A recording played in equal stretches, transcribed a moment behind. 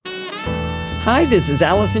Hi, this is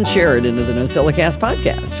Allison Sheridan of the NosillaCast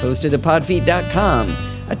podcast, hosted at podfeet.com,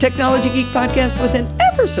 a technology geek podcast with an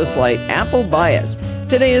ever-so-slight Apple bias.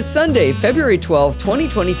 Today is Sunday, February 12th,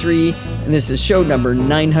 2023, and this is show number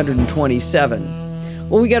 927.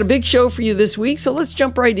 Well, we got a big show for you this week, so let's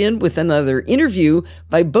jump right in with another interview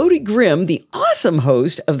by Bodie Grimm, the awesome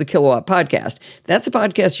host of the Kilowatt Podcast. That's a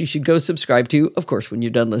podcast you should go subscribe to, of course, when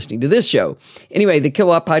you're done listening to this show. Anyway, the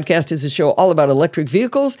Kilowatt Podcast is a show all about electric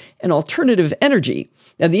vehicles and alternative energy.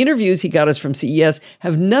 Now, the interviews he got us from CES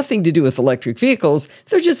have nothing to do with electric vehicles.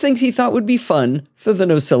 They're just things he thought would be fun for the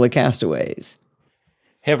Nosilla castaways.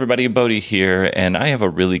 Hey everybody, Bodie here, and I have a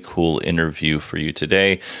really cool interview for you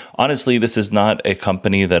today. Honestly, this is not a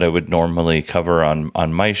company that I would normally cover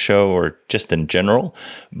on my show or just in general,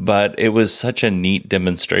 but it was such a neat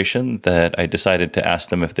demonstration that I decided to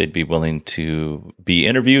ask them if they'd be willing to be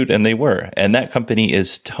interviewed, and they were. And that company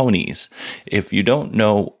is Tony's. If you don't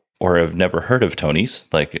know or have never heard of Tony's,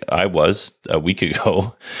 like I was a week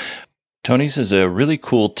ago, Tony's is a really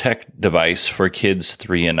cool tech device for kids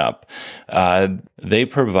 3 and up. They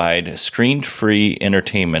provide screen-free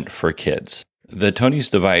entertainment for kids. The Tony's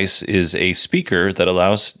device is a speaker that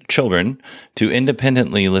allows children to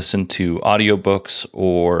independently listen to audiobooks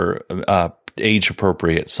or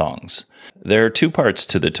age-appropriate songs. There are 2 parts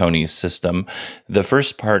to the Tony's system. The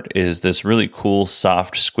first part is this really cool,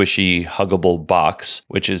 soft, squishy, huggable box,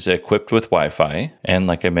 which is equipped with Wi-Fi and,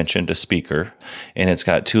 like I mentioned, a speaker. And it's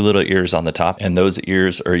got 2 little ears on the top, and those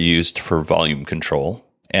ears are used for volume control.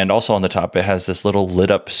 And also on the top, it has this little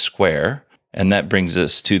lit-up square. And that brings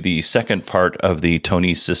us to the second part of the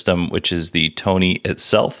Tony system, which is the Tony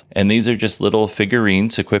itself. And these are just little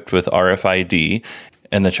figurines equipped with RFID.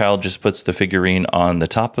 And the child just puts the figurine on the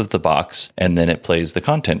top of the box, and then it plays the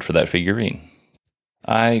content for that figurine.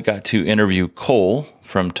 I got to interview Cole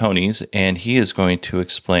from Tony's, and he is going to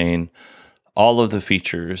explain all of the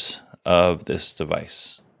features of this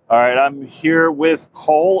device. All right, I'm here with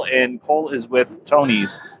Cole, and Cole is with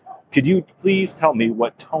Tony's. Could you please tell me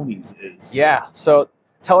what Tony's is? Yeah, so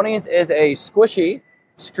Tony's is a squishy,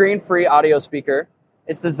 screen-free audio speaker.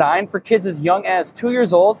 It's designed for kids as young as 2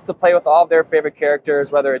 years old to play with all of their favorite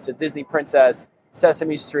characters, whether it's a Disney princess,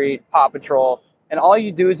 Sesame Street, Paw Patrol. And all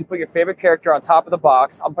you do is you put your favorite character on top of the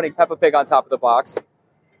box. I'm putting Peppa Pig on top of the box.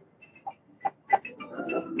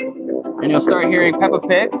 And you'll start hearing Peppa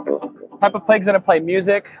Pig. Peppa Pig's going to play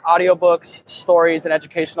music, audiobooks, stories, and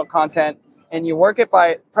educational content. And you work it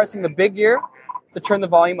by pressing the big ear to turn the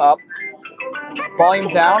volume up. Volume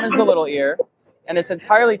down is the little ear. And it's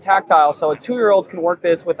entirely tactile, so a 2-year-old can work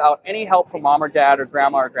this without any help from mom or dad or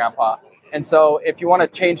grandma or grandpa. And so if you want to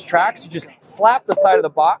change tracks, you just slap the side of the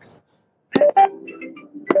box.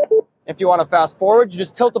 If you want to fast forward, you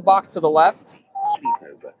just tilt the box to the left.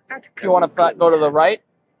 If you want to go to the right,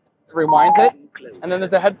 it rewinds it. And then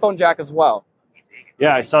there's a headphone jack as well.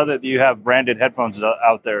 Yeah, I saw that you have branded headphones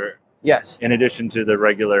out there. Yes. In addition to the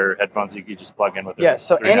regular headphones you could just plug in with it. Yes,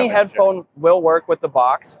 so any headphone will work with the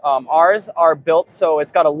box. Ours are built so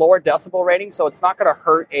it's got a lower decibel rating, so it's not going to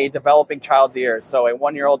hurt a developing child's ears. So a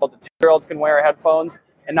 1-year-old to 2-year-old can wear headphones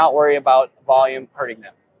and not worry about volume hurting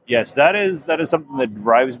them. Yes, that is something that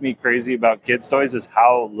drives me crazy about kids' toys is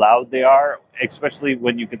how loud they are, especially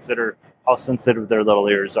when you consider how sensitive their little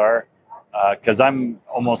ears are. Because I'm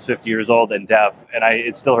almost 50 years old and deaf, and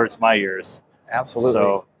it still hurts my ears. Absolutely.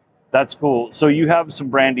 So that's cool. So you have some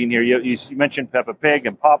branding here. You mentioned Peppa Pig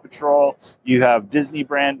and Paw Patrol. You have Disney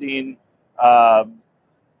branding. What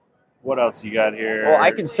else you got here? Well,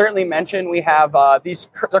 I can certainly mention we have these.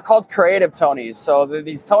 They're called Creative Tonys. So they're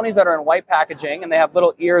these Tonys that are in white packaging, and they have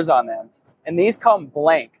little ears on them. And these come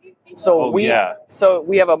blank. So we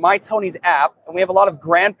have a My Tony's app, and we have a lot of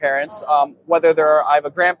grandparents. I have a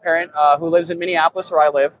grandparent who lives in Minneapolis, where I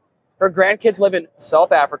live. Her grandkids live in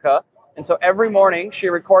South Africa. And so every morning she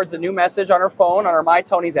records a new message on her phone, on her My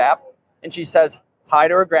Tony's app, and she says hi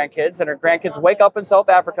to her grandkids, and her grandkids wake up in South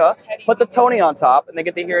Africa, put the Tony on top, and they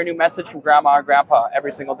get to hear a new message from grandma or grandpa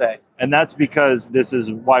every single day. And that's because this is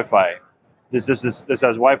Wi-Fi. This has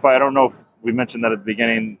Wi-Fi. I don't know if we mentioned that at the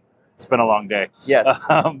beginning. It's been a long day. Yes.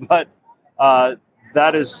 But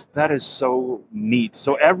that is so neat.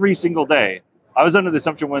 So every single day, I was under the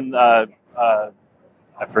assumption when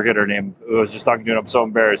I forget her name. I was just talking to her. I'm so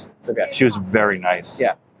embarrassed. It's okay. She was very nice.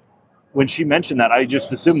 Yeah. When she mentioned that, I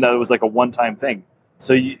just assumed that it was like a one-time thing.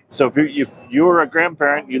 So if you're a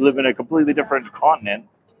grandparent, you live in a completely different continent.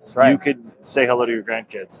 That's right. You could say hello to your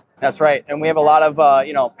grandkids. That's right. And we have a lot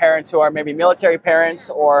of parents who are maybe military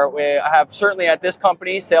parents, or we have certainly at this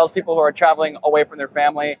company salespeople who are traveling away from their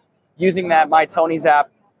family, using that My Tony's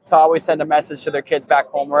app to always send a message to their kids back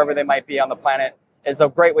home, wherever they might be on the planet. is a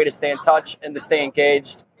great way to stay in touch and to stay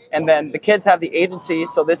engaged. And then the kids have the agency,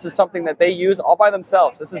 so this is something that they use all by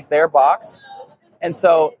themselves. This is their box. And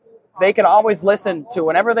so they can always listen to,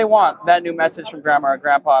 whenever they want, that new message from grandma or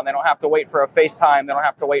grandpa, and they don't have to wait for a FaceTime. They don't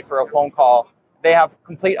have to wait for a phone call. They have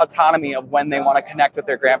complete autonomy of when they want to connect with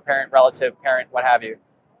their grandparent, relative, parent, what have you.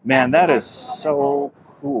 Man, that is so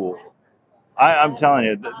cool. I'm telling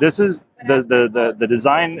you, this is the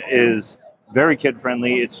design is very kid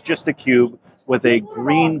friendly. It's just a cube with a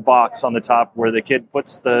green box on the top where the kid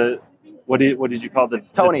puts the what did you call the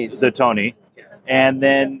Tonys? The Tony, yes. And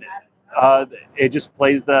then it just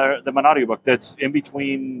plays the audiobook that's in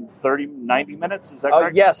between 90 minutes. Is that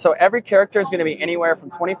correct? Yes. So every character is going to be anywhere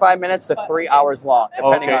from 25 minutes to 3 hours long,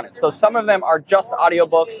 depending on it. So some of them are just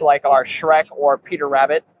audiobooks, like our Shrek or Peter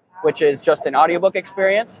Rabbit, which is just an audiobook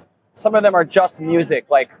experience. Some of them are just music,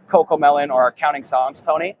 like Coco Melon or our Counting Songs,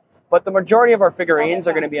 Tony. But the majority of our figurines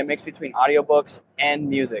are going to be a mix between audiobooks and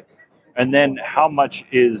music. And then how much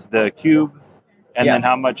is the cube? And then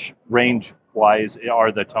how much range-wise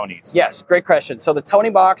are the Tonys? Yes, great question. So the Tony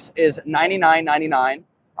box is $99.99.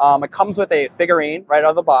 It comes with a figurine right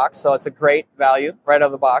out of the box, so it's a great value right out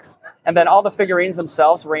of the box. And then all the figurines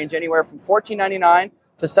themselves range anywhere from $14.99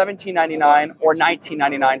 to $17.99 or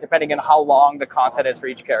 $19.99, depending on how long the content is for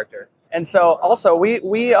each character. And so also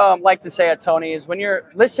we like to say at Tony's, when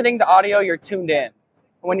you're listening to audio, you're tuned in.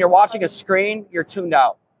 When you're watching a screen, you're tuned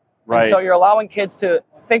out. Right. And so you're allowing kids to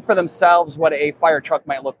think for themselves what a fire truck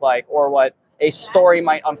might look like or what a story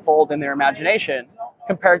might unfold in their imagination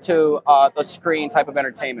compared to the screen type of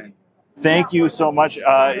entertainment. Thank you so much.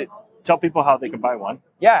 Tell people how they can buy one.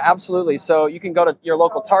 Yeah, absolutely. So you can go to your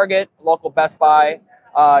local Target, local Best Buy.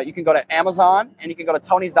 You can go to Amazon, and you can go to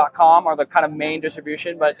Tonys.com, or the kind of main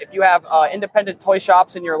distribution. But if you have independent toy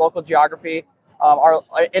shops in your local geography, our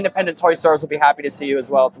independent toy stores will be happy to see you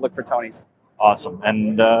as well to look for Tonys. Awesome.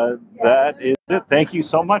 And that is it. Thank you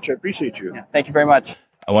so much. I appreciate you. Yeah, thank you very much.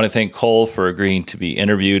 I want to thank Cole for agreeing to be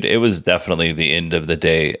interviewed. It was definitely the end of the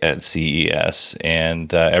day at CES,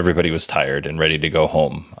 and everybody was tired and ready to go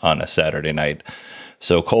home on a Saturday night.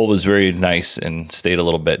 So Cole was very nice and stayed a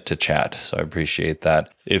little bit to chat, so I appreciate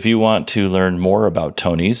that. If you want to learn more about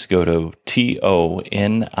Tonys, go to TONIES.com,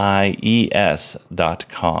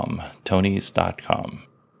 Tonys.com.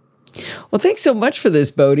 Well, thanks so much for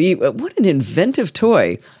this, Bodie. What an inventive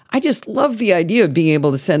toy. I just love the idea of being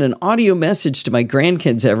able to send an audio message to my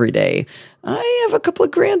grandkids every day. I have a couple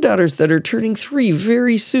of granddaughters that are turning 3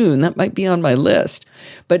 very soon. That might be on my list.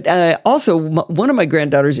 But also, one of my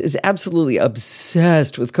granddaughters is absolutely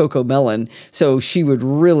obsessed with Coco Melon, so she would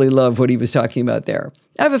really love what he was talking about there.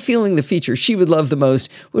 I have a feeling the feature she would love the most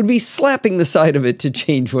would be slapping the side of it to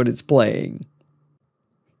change what it's playing.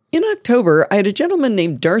 In October, I had a gentleman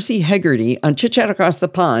named Darcy Hegarty on Chit Chat Across the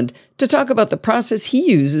Pond to talk about the process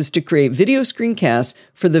he uses to create video screencasts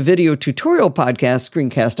for the video tutorial podcast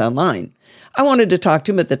Screencast Online. I wanted to talk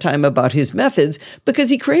to him at the time about his methods because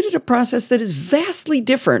he created a process that is vastly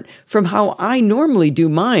different from how I normally do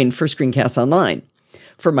mine for Screencast Online.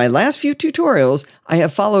 For my last few tutorials, I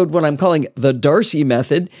have followed what I'm calling the Darcy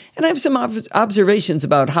method, and I have some observations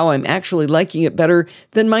about how I'm actually liking it better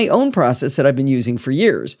than my own process that I've been using for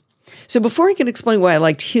years. So before I can explain why I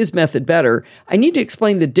liked his method better, I need to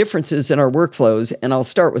explain the differences in our workflows, and I'll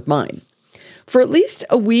start with mine. For at least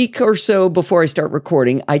a week or so before I start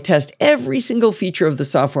recording, I test every single feature of the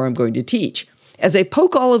software I'm going to teach. As I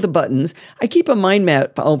poke all of the buttons, I keep a mind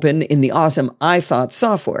map open in the awesome iThoughts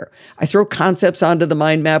software. I throw concepts onto the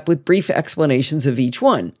mind map with brief explanations of each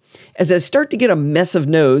one. As I start to get a mess of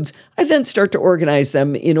nodes, I then start to organize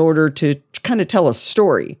them in order to kind of tell a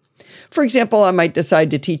story. For example, I might decide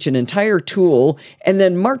to teach an entire tool and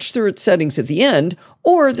then march through its settings at the end,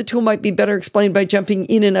 or the tool might be better explained by jumping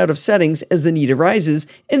in and out of settings as the need arises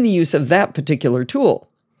in the use of that particular tool.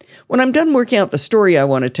 When I'm done working out the story I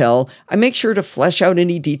want to tell, I make sure to flesh out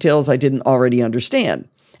any details I didn't already understand.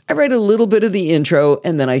 I write a little bit of the intro,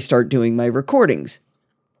 and then I start doing my recordings.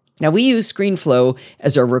 Now, we use ScreenFlow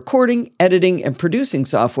as our recording, editing, and producing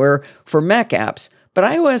software for Mac apps, but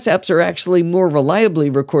iOS apps are actually more reliably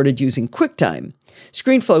recorded using QuickTime.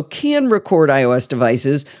 ScreenFlow can record iOS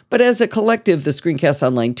devices, but as a collective, the Screencast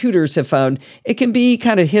Online tutors have found it can be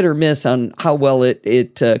kind of hit or miss on how well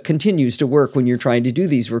it continues to work when you're trying to do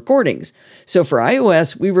these recordings. So for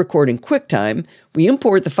iOS, we record in QuickTime, we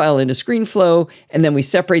import the file into ScreenFlow, and then we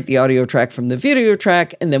separate the audio track from the video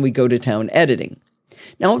track, and then we go to town editing.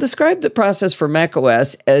 Now, I'll describe the process for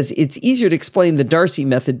macOS as it's easier to explain the Darcy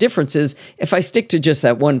method differences if I stick to just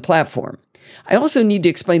that one platform. I also need to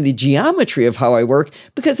explain the geometry of how I work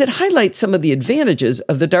because it highlights some of the advantages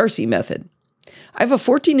of the Darcy method. I have a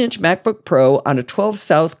 14-inch MacBook Pro on a 12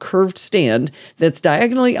 South curved stand that's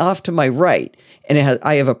diagonally off to my right, and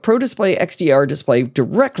I have a Pro Display XDR display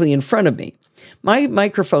directly in front of me. My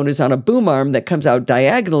microphone is on a boom arm that comes out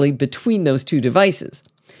diagonally between those two devices.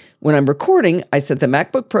 When I'm recording, I set the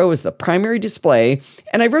MacBook Pro as the primary display,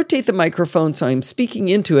 and I rotate the microphone so I'm speaking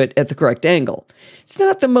into it at the correct angle. It's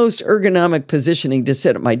not the most ergonomic positioning to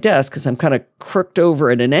sit at my desk because I'm kind of crooked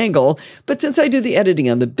over at an angle, but since I do the editing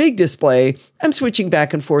on the big display, I'm switching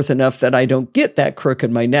back and forth enough that I don't get that crook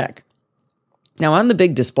in my neck. Now on the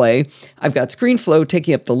big display, I've got ScreenFlow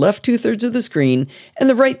taking up the left 2/3 of the screen, and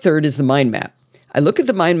the right third is the mind map. I look at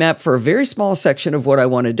the mind map for a very small section of what I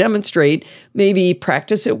want to demonstrate, maybe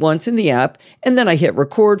practice it once in the app, and then I hit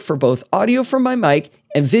record for both audio from my mic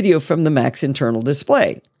and video from the Mac's internal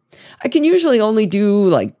display. I can usually only do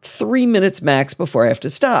like 3 minutes max before I have to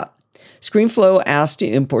stop. ScreenFlow asks to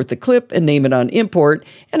import the clip and name it on import,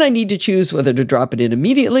 and I need to choose whether to drop it in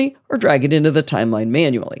immediately or drag it into the timeline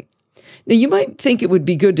manually. Now, you might think it would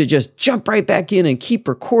be good to just jump right back in and keep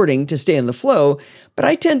recording to stay in the flow, but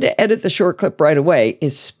I tend to edit the short clip right away,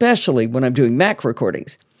 especially when I'm doing Mac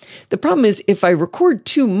recordings. The problem is if I record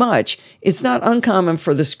too much, it's not uncommon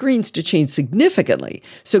for the screens to change significantly.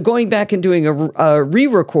 So going back and doing a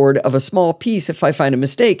re-record of a small piece if I find a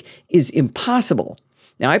mistake is impossible.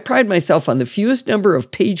 Now, I pride myself on the fewest number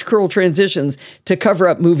of page curl transitions to cover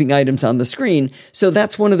up moving items on the screen, so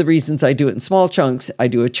that's one of the reasons I do it in small chunks. I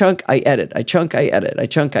do a chunk, I edit, I chunk, I edit, I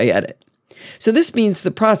chunk, I edit. So this means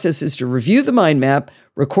the process is to review the mind map,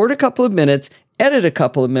 record a couple of minutes, edit a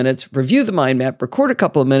couple of minutes, review the mind map, record a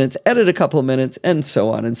couple of minutes, edit a couple of minutes, and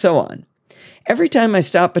so on and so on. Every time I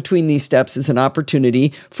stop between these steps is an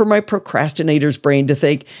opportunity for my procrastinator's brain to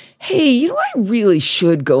think, hey, I really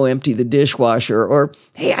should go empty the dishwasher, or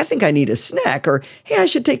hey, I think I need a snack, or hey, I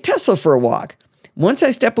should take Tesla for a walk. Once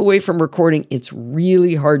I step away from recording, it's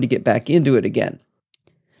really hard to get back into it again.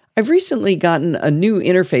 I've recently gotten a new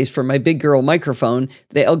interface for my Big Girl microphone,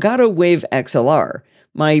 the Elgato Wave XLR.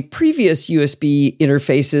 My previous USB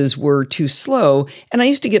interfaces were too slow, and I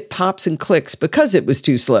used to get pops and clicks because it was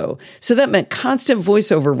too slow. So that meant constant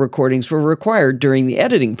voiceover recordings were required during the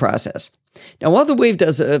editing process. Now, while the Wave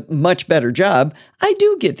does a much better job, I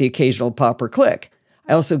do get the occasional pop or click.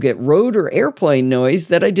 I also get road or airplane noise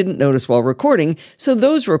that I didn't notice while recording, so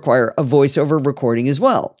those require a voiceover recording as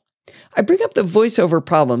well. I bring up the voiceover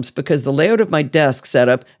problems because the layout of my desk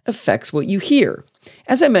setup affects what you hear.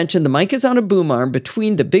 As I mentioned, the mic is on a boom arm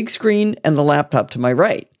between the big screen and the laptop to my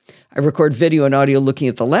right. I record video and audio looking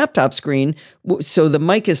at the laptop screen, so the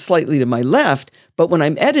mic is slightly to my left, but when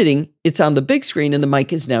I'm editing, it's on the big screen and the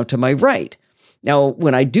mic is now to my right. Now,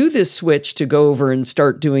 when I do this switch to go over and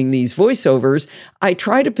start doing these voiceovers, I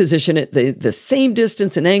try to position it the same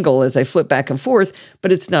distance and angle as I flip back and forth,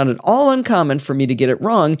 but it's not at all uncommon for me to get it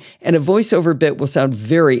wrong, and a voiceover bit will sound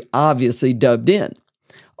very obviously dubbed in.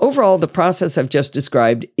 Overall, the process I've just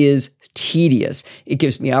described is tedious. It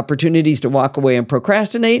gives me opportunities to walk away and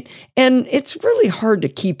procrastinate, and it's really hard to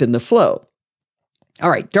keep in the flow. All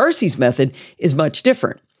right, Darcy's method is much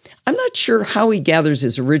different. I'm not sure how he gathers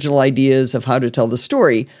his original ideas of how to tell the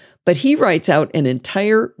story, but he writes out an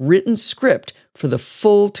entire written script for the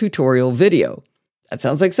full tutorial video. That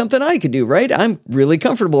sounds like something I could do, right? I'm really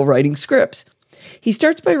comfortable writing scripts. He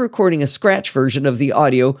starts by recording a scratch version of the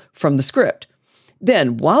audio from the script.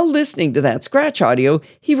 Then, while listening to that scratch audio,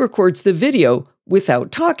 he records the video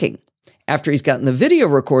without talking. After he's gotten the video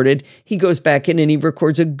recorded, he goes back in and he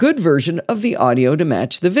records a good version of the audio to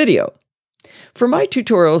match the video. For my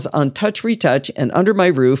tutorials on Touch Retouch and Under My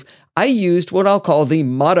Roof, I used what I'll call the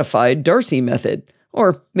modified Darcy method,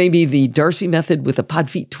 or maybe the Darcy method with a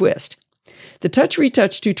Podfeet twist. The Touch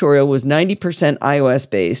Retouch tutorial was 90% iOS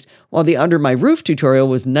based, while the Under My Roof tutorial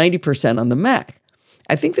was 90% on the Mac.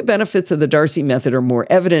 I think the benefits of the Darcy method are more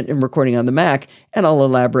evident in recording on the Mac, and I'll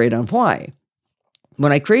elaborate on why.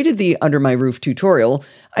 When I created the Under My Roof tutorial,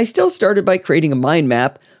 I still started by creating a mind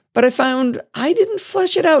map, but I found I didn't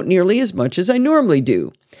flesh it out nearly as much as I normally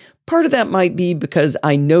do. Part of that might be because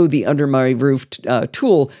I know the Under My Roof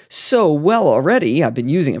tool so well already. I've been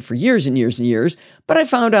using it for years and years and years, but I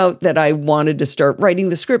found out that I wanted to start writing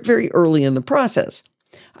the script very early in the process.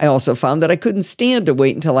 I also found that I couldn't stand to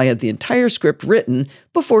wait until I had the entire script written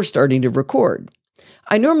before starting to record.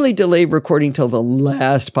 I normally delay recording till the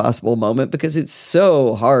last possible moment because it's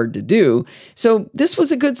so hard to do, so this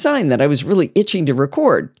was a good sign that I was really itching to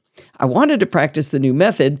record. I wanted to practice the new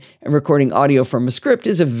method, and recording audio from a script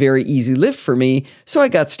is a very easy lift for me, so I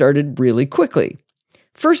got started really quickly.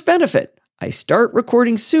 First benefit, I start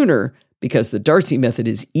recording sooner because the Darcy method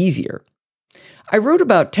is easier. I wrote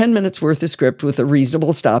about 10 minutes worth of script with a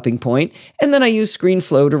reasonable stopping point, and then I used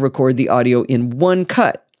ScreenFlow to record the audio in one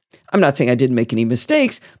cut. I'm not saying I didn't make any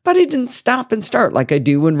mistakes, but I didn't stop and start like I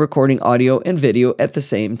do when recording audio and video at the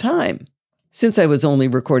same time. Since I was only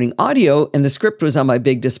recording audio and the script was on my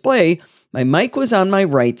big display, my mic was on my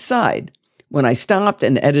right side. When I stopped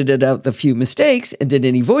and edited out the few mistakes and did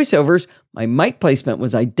any voiceovers, my mic placement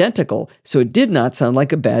was identical, so it did not sound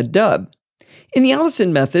like a bad dub. In the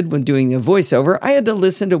Allison method, when doing a voiceover, I had to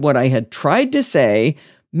listen to what I had tried to say,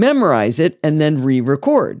 memorize it, and then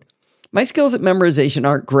re-record. My skills at memorization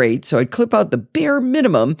aren't great, so I'd clip out the bare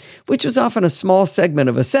minimum, which was often a small segment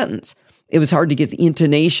of a sentence. It was hard to get the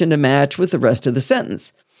intonation to match with the rest of the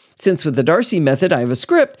sentence. Since with the Darcy method I have a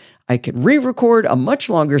script, I can re-record a much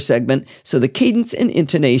longer segment so the cadence and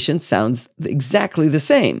intonation sounds exactly the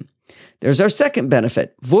same. There's our second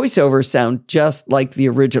benefit. Voiceovers sound just like the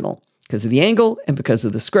original, because of the angle and because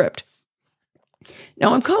of the script.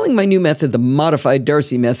 Now I'm calling my new method the modified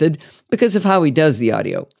Darcy method because of how he does the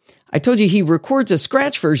audio. I told you he records a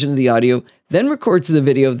scratch version of the audio, then records the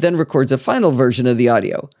video, then records a final version of the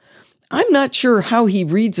audio. I'm not sure how he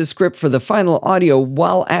reads a script for the final audio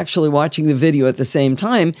while actually watching the video at the same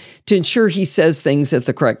time to ensure he says things at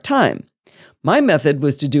the correct time. My method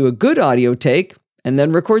was to do a good audio take and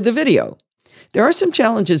then record the video. There are some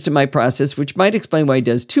challenges to my process which might explain why he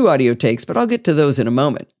does 2 audio takes, but I'll get to those in a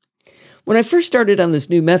moment. When I first started on this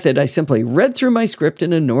new method, I simply read through my script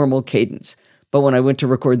in a normal cadence. But when I went to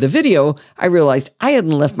record the video, I realized I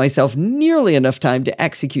hadn't left myself nearly enough time to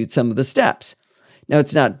execute some of the steps. Now,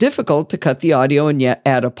 it's not difficult to cut the audio and yet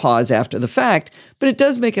add a pause after the fact, but it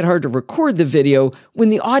does make it hard to record the video when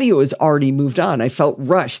the audio has already moved on. I felt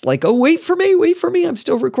rushed, like, oh, wait for me, I'm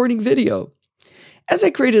still recording video. As I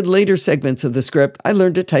created later segments of the script, I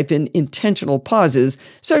learned to type in intentional pauses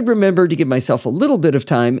so I'd remember to give myself a little bit of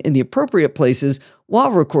time in the appropriate places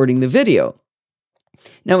while recording the video.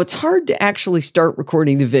 Now, it's hard to actually start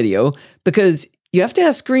recording the video because you have to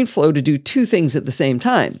ask ScreenFlow to do 2 things at the same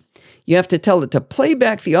time. You have to tell it to play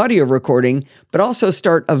back the audio recording, but also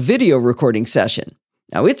start a video recording session.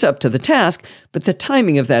 Now, it's up to the task, but the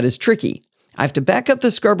timing of that is tricky. I have to back up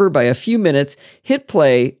the scrubber by a few minutes, hit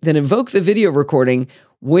play, then invoke the video recording,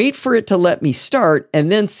 wait for it to let me start,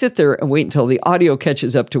 and then sit there and wait until the audio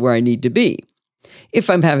catches up to where I need to be. If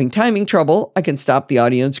I'm having timing trouble, I can stop the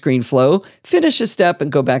audio in ScreenFlow, finish a step,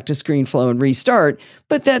 and go back to ScreenFlow and restart,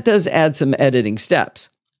 but that does add some editing steps.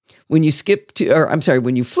 When you flip to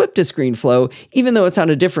ScreenFlow, even though it's on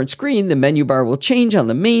a different screen, the menu bar will change on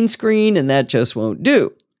the main screen, and that just won't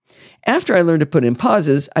do. After I learned to put in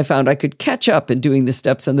pauses, I found I could catch up in doing the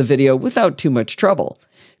steps on the video without too much trouble.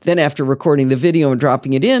 Then after recording the video and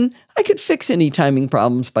dropping it in, I could fix any timing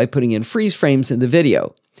problems by putting in freeze frames in the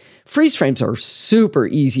video. Freeze frames are super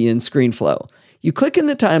easy in ScreenFlow. You click in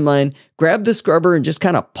the timeline, grab the scrubber, and just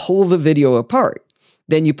kind of pull the video apart.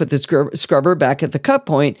 Then you put the scrubber back at the cut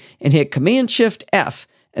point and hit Command-Shift-F,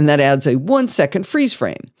 and that adds a 1-second freeze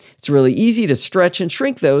frame. It's really easy to stretch and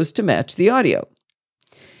shrink those to match the audio.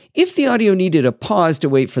 If the audio needed a pause to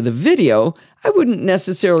wait for the video, I wouldn't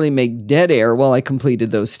necessarily make dead air while I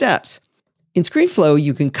completed those steps. In ScreenFlow,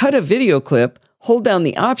 you can cut a video clip, hold down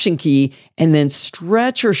the Option key, and then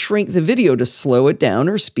stretch or shrink the video to slow it down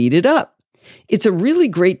or speed it up. It's a really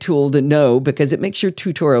great tool to know because it makes your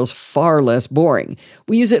tutorials far less boring.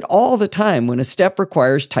 We use it all the time when a step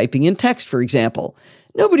requires typing in text, for example.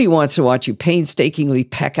 Nobody wants to watch you painstakingly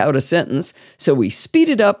peck out a sentence, so we speed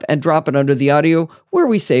it up and drop it under the audio where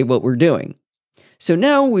we say what we're doing. So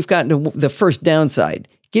now we've gotten to the first downside.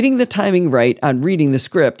 Getting the timing right on reading the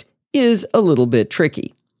script is a little bit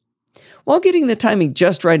tricky. While getting the timing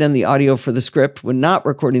just right on the audio for the script when not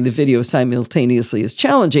recording the video simultaneously is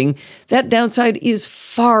challenging, that downside is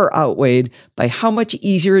far outweighed by how much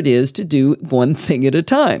easier it is to do one thing at a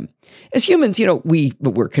time. As humans,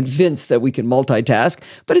 we're convinced that we can multitask,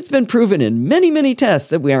 but it's been proven in many, many tests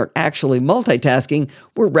that we aren't actually multitasking,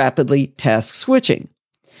 we're rapidly task switching.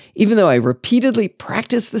 Even though I repeatedly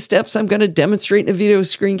practice the steps I'm going to demonstrate in a video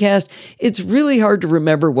screencast, it's really hard to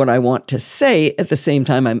remember what I want to say at the same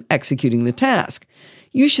time I'm executing the task.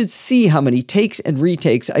 You should see how many takes and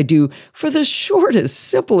retakes I do for the shortest,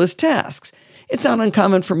 simplest tasks. It's not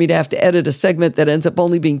uncommon for me to have to edit a segment that ends up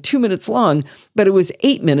only being 2 minutes long, but it was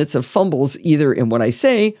 8 minutes of fumbles either in what I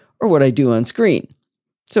say or what I do on screen.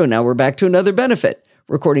 So now we're back to another benefit.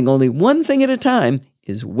 Recording only one thing at a time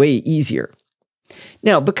is way easier.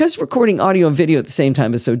 Now, because recording audio and video at the same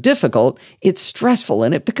time is so difficult, it's stressful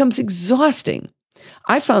and it becomes exhausting.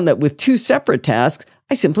 I found that with 2 separate tasks,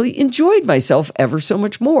 I simply enjoyed myself ever so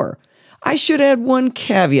much more. I should add one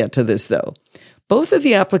caveat to this, though. Both of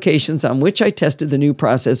the applications on which I tested the new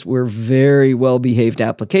process were very well-behaved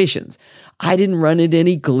applications. I didn't run into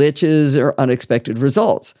any glitches or unexpected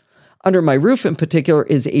results. Under My Roof in particular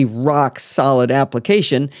is a rock-solid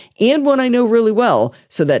application and one I know really well,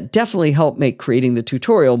 so that definitely helped make creating the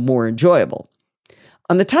tutorial more enjoyable.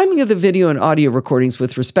 On the timing of the video and audio recordings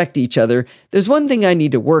with respect to each other, there's one thing I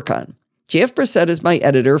need to work on. JF Brissett is my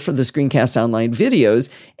editor for the Screencast Online videos,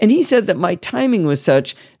 and he said that my timing was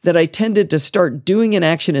such that I tended to start doing an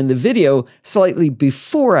action in the video slightly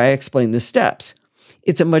before I explain the steps.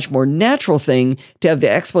 It's a much more natural thing to have the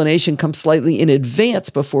explanation come slightly in advance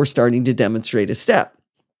before starting to demonstrate a step.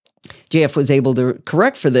 JF was able to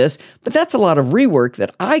correct for this, but that's a lot of rework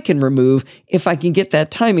that I can remove if I can get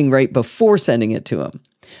that timing right before sending it to him.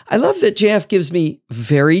 I love that JF gives me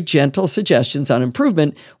very gentle suggestions on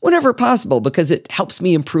improvement whenever possible because it helps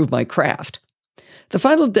me improve my craft. The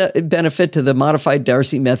final benefit to the modified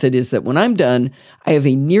Darcy method is that when I'm done, I have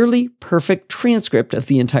a nearly perfect transcript of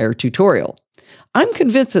the entire tutorial. I'm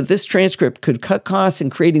convinced that this transcript could cut costs in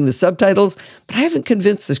creating the subtitles, but I haven't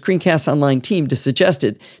convinced the Screencast Online team to suggest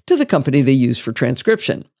it to the company they use for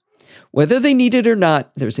transcription. Whether they need it or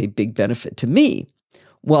not, there's a big benefit to me.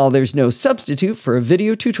 While there's no substitute for a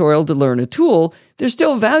video tutorial to learn a tool, there's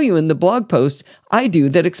still value in the blog post I do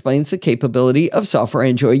that explains the capability of software I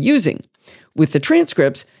enjoy using. With the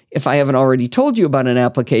transcripts, if I haven't already told you about an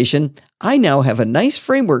application, I now have a nice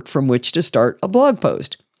framework from which to start a blog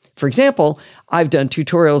post. For example, I've done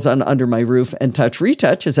tutorials on Under My Roof and Touch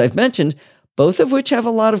Retouch, as I've mentioned, both of which have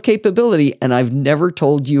a lot of capability, and I've never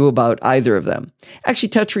told you about either of them. Actually,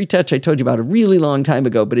 Touch Retouch I told you about a really long time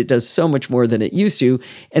ago, but it does so much more than it used to,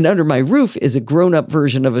 and Under My Roof is a grown-up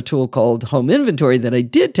version of a tool called Home Inventory that I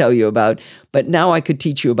did tell you about, but now I could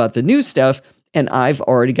teach you about the new stuff, and I've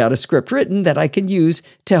already got a script written that I can use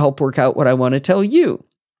to help work out what I want to tell you.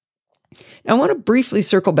 Now, I want to briefly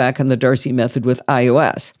circle back on the Darcy method with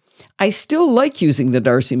iOS. I still like using the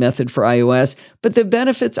Darcy method for iOS, but the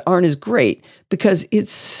benefits aren't as great because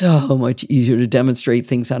it's so much easier to demonstrate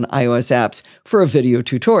things on iOS apps for a video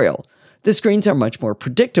tutorial. The screens are much more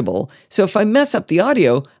predictable, so if I mess up the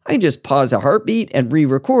audio, I just pause a heartbeat and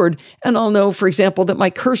re-record, and I'll know, for example, that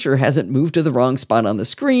my cursor hasn't moved to the wrong spot on the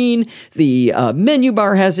screen, the menu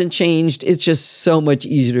bar hasn't changed. It's just so much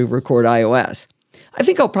easier to record iOS. I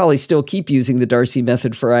think I'll probably still keep using the Darcy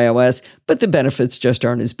method for iOS, but the benefits just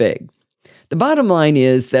aren't as big. The bottom line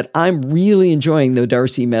is that I'm really enjoying the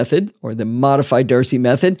Darcy method, or the modified Darcy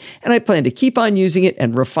method, and I plan to keep on using it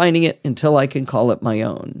and refining it until I can call it my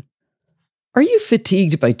own. Are you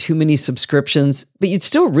fatigued by too many subscriptions, but you'd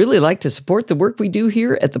still really like to support the work we do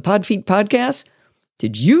here at the Podfeet Podcast?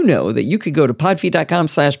 Did you know that you could go to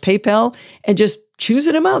podfeet.com/PayPal and just choose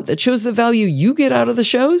an amount that shows the value you get out of the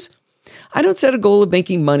shows? I don't set a goal of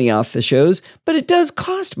making money off the shows, but it does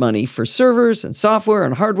cost money for servers and software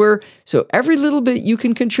and hardware, so every little bit you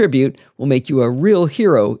can contribute will make you a real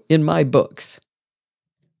hero in my books.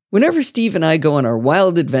 Whenever Steve and I go on our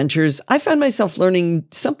wild adventures, I find myself learning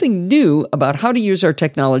something new about how to use our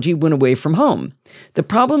technology when away from home. The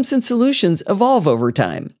problems and solutions evolve over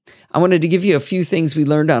time. I wanted to give you a few things we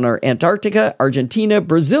learned on our Antarctica, Argentina,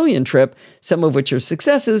 Brazilian trip, some of which are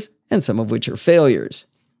successes and some of which are failures.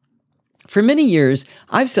 For many years,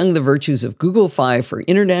 I've sung the virtues of Google Fi for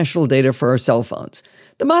international data for our cell phones.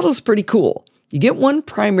 The model's pretty cool. You get one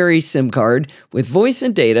primary SIM card with voice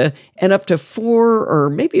and data and up to 4 or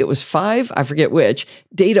maybe it was 5, I forget which,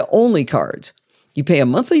 data-only cards. You pay a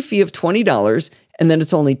monthly fee of $20 and then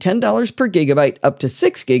it's only $10 per gigabyte up to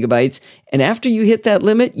 6 gigabytes. And after you hit that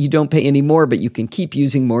limit, you don't pay any more, but you can keep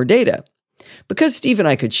using more data. Because Steve and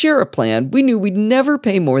I could share a plan, we knew we'd never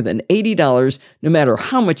pay more than $80 no matter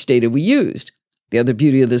how much data we used. The other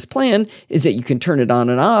beauty of this plan is that you can turn it on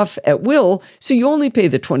and off at will, so you only pay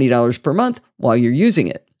the $20 per month while you're using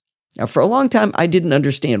it. Now, for a long time, I didn't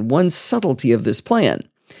understand one subtlety of this plan.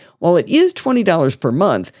 While it is $20 per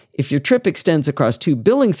month, if your trip extends across 2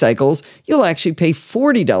 billing cycles, you'll actually pay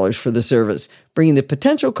 $40 for the service, bringing the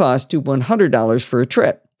potential cost to $100 for a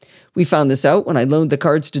trip. We found this out when I loaned the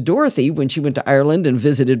cards to Dorothy when she went to Ireland and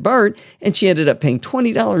visited Bart, and she ended up paying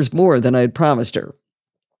 $20 more than I had promised her.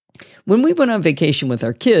 When we went on vacation with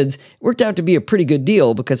our kids, it worked out to be a pretty good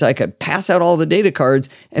deal because I could pass out all the data cards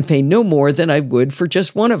and pay no more than I would for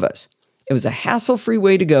just one of us. It was a hassle-free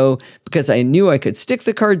way to go because I knew I could stick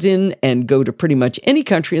the cards in and go to pretty much any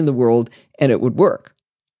country in the world and it would work.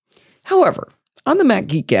 However, on the Mac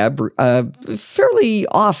Geek Gab, fairly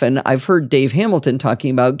often I've heard Dave Hamilton talking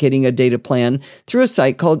about getting a data plan through a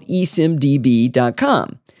site called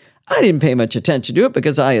esimdb.com. I didn't pay much attention to it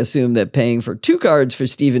because I assumed that paying for 2 cards for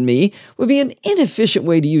Steve and me would be an inefficient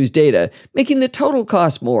way to use data, making the total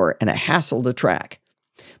cost more and a hassle to track.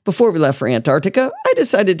 Before we left for Antarctica, I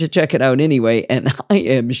decided to check it out anyway, and I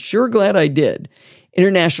am sure glad I did.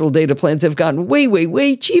 International data plans have gotten way, way,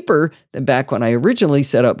 way cheaper than back when I originally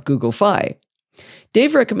set up Google Fi.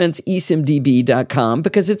 Dave recommends esimdb.com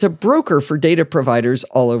because it's a broker for data providers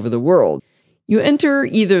all over the world. You enter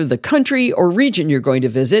either the country or region you're going to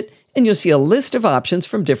visit, and you'll see a list of options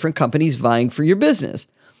from different companies vying for your business.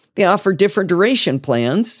 They offer different duration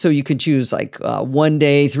plans, so you can choose 1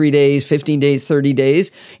 day, 3 days, 15 days, 30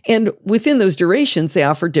 days, and within those durations, they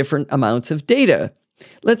offer different amounts of data.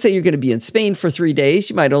 Let's say you're going to be in Spain for 3 days,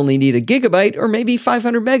 you might only need 1 gigabyte or maybe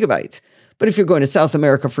 500 megabytes. But if you're going to South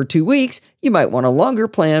America for 2 weeks, you might want a longer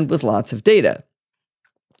plan with lots of data.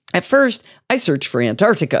 At first, I searched for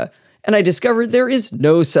Antarctica, and I discovered there is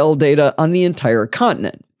no cell data on the entire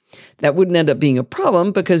continent. That wouldn't end up being a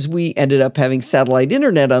problem because we ended up having satellite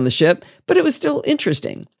internet on the ship, but it was still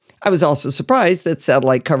interesting. I was also surprised that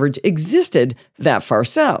satellite coverage existed that far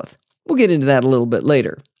south. We'll get into that a little bit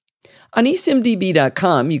later. On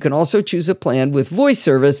esimdb.com, you can also choose a plan with voice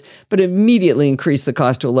service, but immediately increase the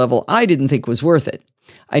cost to a level I didn't think was worth it.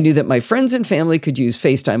 I knew that my friends and family could use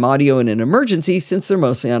FaceTime audio in an emergency since they're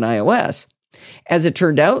mostly on iOS. As it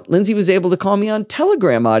turned out, Lindsay was able to call me on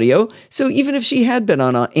Telegram audio, so even if she had been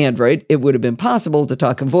on Android, it would have been possible to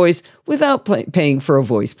talk in voice without paying for a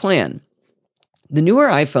voice plan. The newer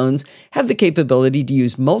iPhones have the capability to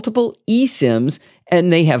use multiple eSIMs,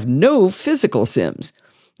 and they have no physical SIMs.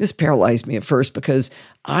 This paralyzed me at first because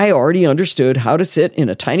I already understood how to sit in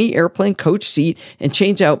a tiny airplane coach seat and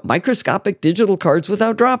change out microscopic digital cards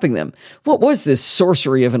without dropping them. What was this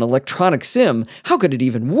sorcery of an electronic SIM? How could it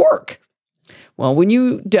even work? Well, when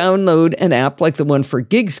you download an app like the one for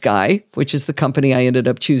GigSky, which is the company I ended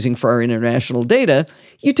up choosing for our international data,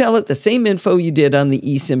 you tell it the same info you did on the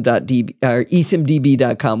esimdb.com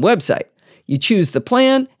website. You choose the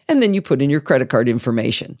plan, and then you put in your credit card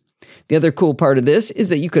information. The other cool part of this is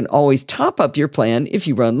that you can always top up your plan if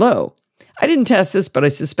you run low. I didn't test this, but I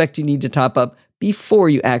suspect you need to top up before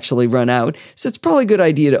you actually run out, so it's probably a good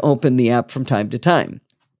idea to open the app from time to time.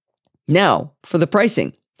 Now, for the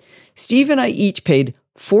pricing. Steve and I each paid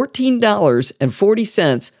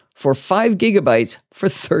 $14.40 for 5 gigabytes for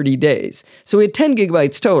 30 days. So we had 10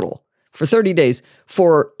 gigabytes total for 30 days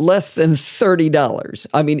for less than $30.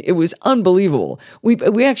 I mean, it was unbelievable.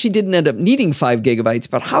 We actually didn't end up needing 5 gigabytes,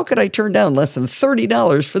 but how could I turn down less than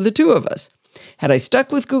 $30 for the two of us? Had I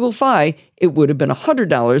stuck with Google Fi, it would have been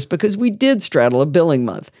 $100 because we did straddle a billing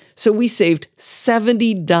month. So we saved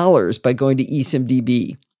 $70 by going to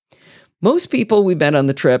eSIMdb. Most people we met on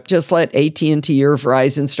the trip just let AT&T or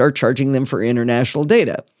Verizon start charging them for international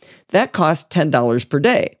data. That cost $10 per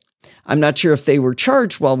day. I'm not sure if they were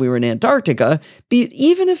charged while we were in Antarctica, but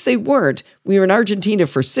even if they weren't, we were in Argentina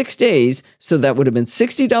for 6 days, so that would have been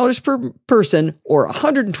 $60 per person or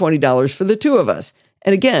 $120 for the two of us.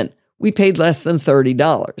 And again, we paid less than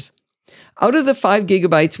 $30. Out of the 5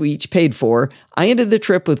 gigabytes we each paid for, I ended the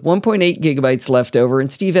trip with 1.8 gigabytes left over,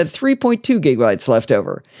 and Steve had 3.2 gigabytes left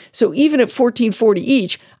over. So even at $14.40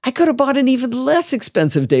 each, I could have bought an even less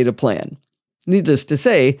expensive data plan. Needless to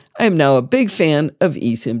say, I am now a big fan of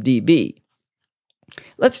eSIMdb.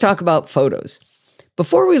 Let's talk about photos.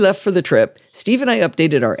 Before we left for the trip, Steve and I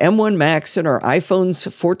updated our M1 Max and our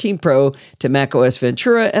iPhones 14 Pro to macOS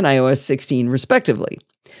Ventura and iOS 16 respectively.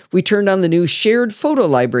 We turned on the new shared photo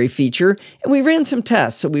library feature, and we ran some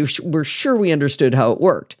tests so we were sure we understood how it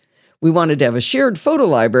worked. We wanted to have a shared photo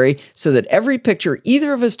library so that every picture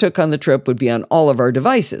either of us took on the trip would be on all of our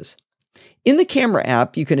devices. In the camera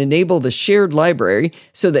app, you can enable the shared library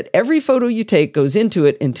so that every photo you take goes into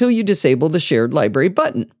it until you disable the shared library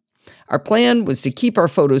button. Our plan was to keep our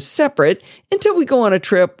photos separate until we go on a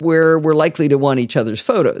trip where we're likely to want each other's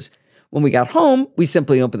photos. When we got home, we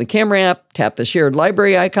simply opened the camera app, tapped the shared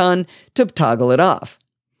library icon to toggle it off.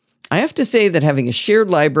 I have to say that having a shared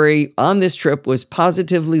library on this trip was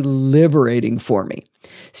positively liberating for me.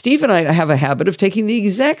 Steve and I have a habit of taking the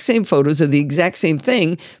exact same photos of the exact same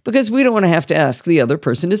thing because we don't want to have to ask the other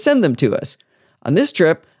person to send them to us. On this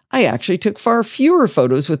trip, I actually took far fewer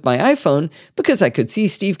photos with my iPhone because I could see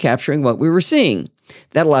Steve capturing what we were seeing.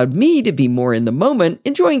 That allowed me to be more in the moment,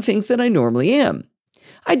 enjoying things that I normally am.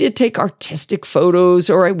 I did take artistic photos,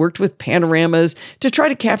 or I worked with panoramas to try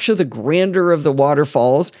to capture the grandeur of the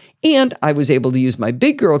waterfalls, and I was able to use my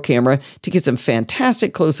big girl camera to get some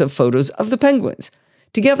fantastic close-up photos of the penguins.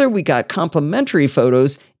 Together, we got complementary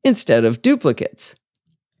photos instead of duplicates.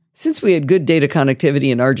 Since we had good data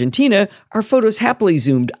connectivity in Argentina, our photos happily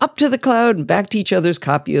zoomed up to the cloud and back to each other's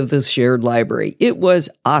copy of the shared library. It was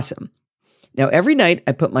awesome. Now, every night,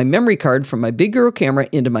 I put my memory card from my Big Girl camera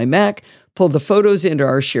into my Mac, pulled the photos into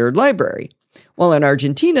our shared library. While in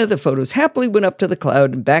Argentina, the photos happily went up to the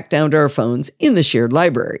cloud and back down to our phones in the shared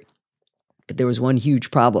library. But there was one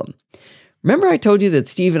huge problem. Remember I told you that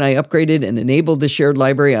Steve and I upgraded and enabled the shared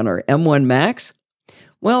library on our M1 Macs?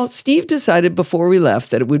 Well, Steve decided before we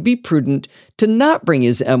left that it would be prudent to not bring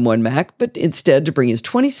his M1 Mac, but instead to bring his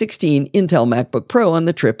 2016 Intel MacBook Pro on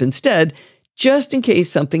the trip instead, just in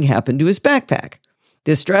case something happened to his backpack.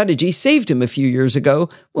 This strategy saved him a few years ago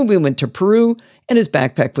when we went to Peru and his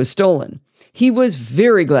backpack was stolen. He was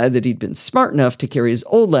very glad that he'd been smart enough to carry his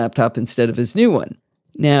old laptop instead of his new one.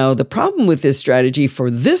 Now, the problem with this strategy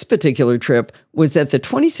for this particular trip was that the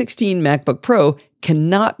 2016 MacBook Pro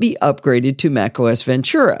cannot be upgraded to macOS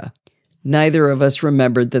Ventura. Neither of us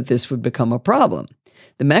remembered that this would become a problem.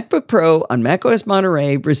 The MacBook Pro on macOS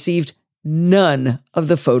Monterey received none of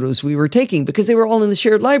the photos we were taking because they were all in the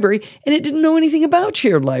shared library and it didn't know anything about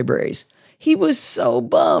shared libraries. He was so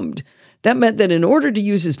bummed. That meant that in order to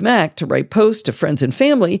use his Mac to write posts to friends and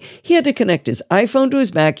family, he had to connect his iPhone to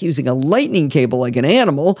his Mac using a lightning cable like an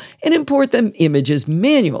animal and import them images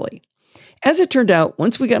manually. As it turned out,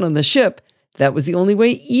 once we got on the ship, that was the only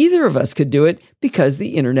way either of us could do it because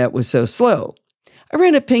the internet was so slow. I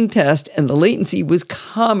ran a ping test and the latency was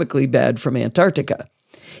comically bad from Antarctica.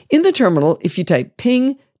 In the terminal, if you type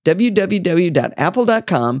ping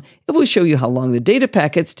www.apple.com, it will show you how long the data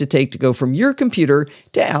packets to take to go from your computer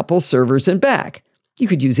to Apple servers and back. You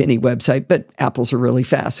could use any website, but Apple's are really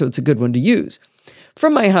fast, so it's a good one to use.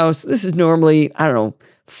 From my house, this is normally,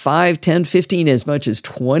 5, 10, 15, as much as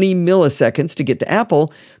 20 milliseconds to get to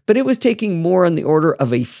Apple, but it was taking more on the order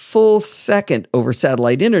of a full second over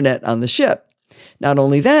satellite internet on the ship. Not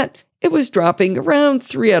only that, it was dropping around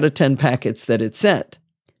 3 out of 10 packets that it sent.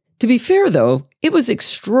 To be fair, though, it was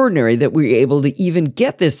extraordinary that we were able to even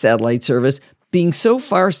get this satellite service being so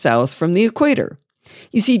far south from the equator.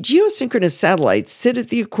 You see, geosynchronous satellites sit at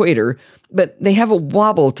the equator, but they have a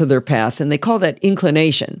wobble to their path, and they call that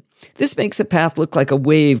inclination. This makes the path look like a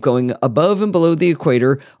wave going above and below the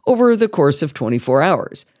equator over the course of 24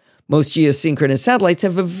 hours. Most geosynchronous satellites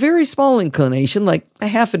have a very small inclination, like a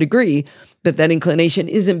half a degree, but that inclination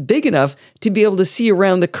isn't big enough to be able to see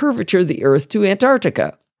around the curvature of the Earth to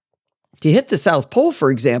Antarctica. To hit the South Pole,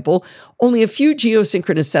 for example, only a few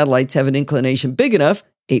geosynchronous satellites have an inclination big enough,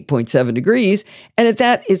 8.7 degrees, and at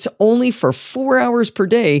that, it's only for 4 hours per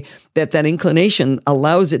day that inclination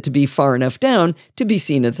allows it to be far enough down to be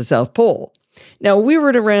seen at the South Pole. Now, we were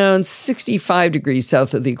at around 65 degrees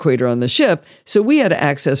south of the equator on the ship, so we had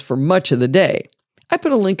access for much of the day. I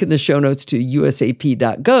put a link in the show notes to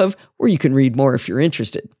usap.gov where you can read more if you're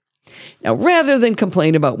interested. Now, rather than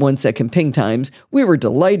complain about 1-second ping times, we were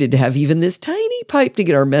delighted to have even this tiny pipe to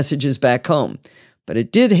get our messages back home. But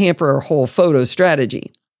it did hamper our whole photo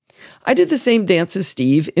strategy. I did the same dance as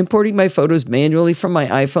Steve, importing my photos manually from my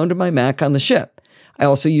iPhone to my Mac on the ship. I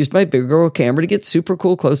also used my Big Girl camera to get super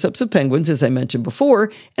cool close-ups of penguins, as I mentioned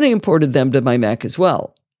before, and I imported them to my Mac as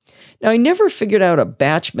well. Now, I never figured out a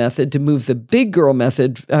batch method to move the Big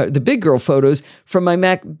Girl photos from my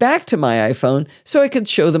Mac back to my iPhone so I could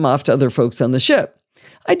show them off to other folks on the ship.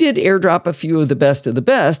 I did airdrop a few of the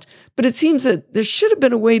best, but it seems that there should have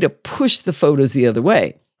been a way to push the photos the other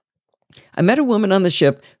way. I met a woman on the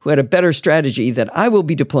ship who had a better strategy that I will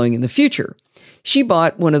be deploying in the future. She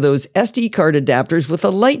bought one of those SD card adapters with a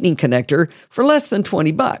lightning connector for less than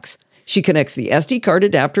 $20. She connects the SD card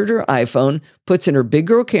adapter to her iPhone, puts in her Big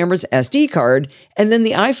Girl camera's SD card, and then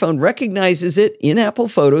the iPhone recognizes it in Apple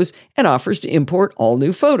Photos and offers to import all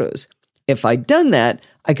new photos. If I'd done that,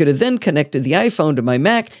 I could have then connected the iPhone to my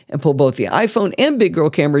Mac and pulled both the iPhone and Big Girl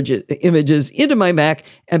camera images into my Mac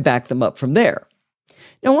and back them up from there.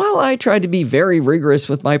 Now, while I tried to be very rigorous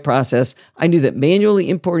with my process, I knew that manually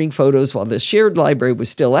importing photos while the shared library was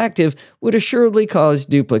still active would assuredly cause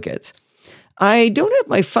duplicates. I don't have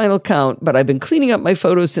my final count, but I've been cleaning up my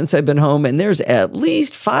photos since I've been home, and there's at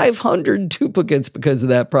least 500 duplicates because of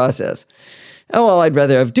that process. Oh, well, I'd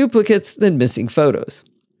rather have duplicates than missing photos.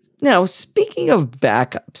 Now, speaking of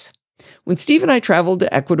backups, when Steve and I traveled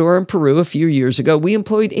to Ecuador and Peru a few years ago, we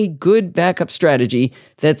employed a good backup strategy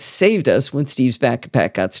that saved us when Steve's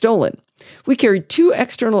backpack got stolen. We carried 2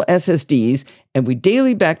 external SSDs, and we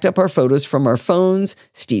daily backed up our photos from our phones,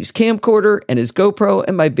 Steve's camcorder, and his GoPro,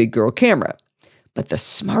 and my Big Girl camera. But the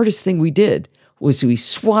smartest thing we did was we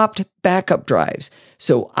swapped backup drives.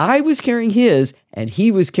 So I was carrying his, and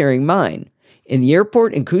he was carrying mine. In the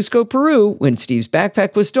airport in Cusco, Peru, when Steve's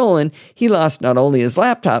backpack was stolen, he lost not only his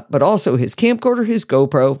laptop, but also his camcorder, his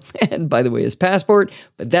GoPro, and by the way, his passport,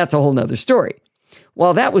 but that's a whole nother story.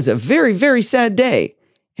 While that was a very, very sad day,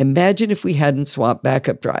 imagine if we hadn't swapped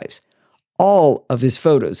backup drives. All of his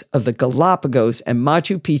photos of the Galapagos and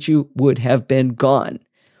Machu Picchu would have been gone.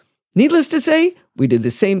 Needless to say, we did the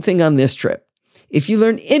same thing on this trip. If you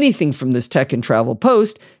learn anything from this tech and travel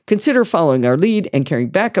post, consider following our lead and carrying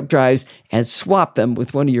backup drives and swap them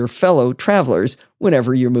with one of your fellow travelers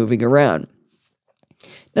whenever you're moving around.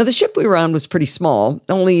 Now, the ship we were on was pretty small,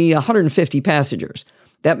 only 150 passengers.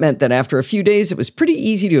 That meant that after a few days, it was pretty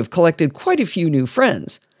easy to have collected quite a few new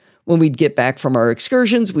friends. When we'd get back from our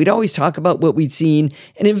excursions, we'd always talk about what we'd seen,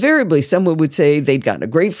 and invariably someone would say they'd gotten a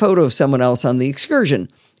great photo of someone else on the excursion.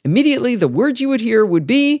 Immediately, the words you would hear would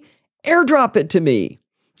be, "Airdrop it to me."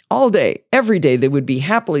 All day, every day, they would be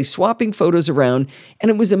happily swapping photos around, and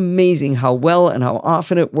it was amazing how well and how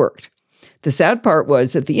often it worked. The sad part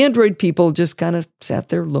was that the Android people just kind of sat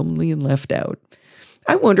there lonely and left out.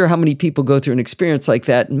 I wonder how many people go through an experience like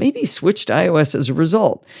that and maybe switch to iOS as a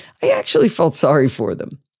result. I actually felt sorry for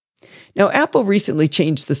them. Now, Apple recently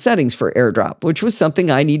changed the settings for AirDrop, which was something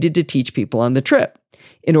I needed to teach people on the trip.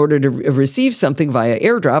 In order to receive something via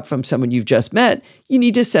AirDrop from someone you've just met, you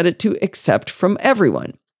need to set it to accept from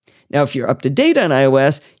everyone. Now, if you're up to date on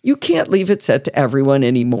iOS, you can't leave it set to everyone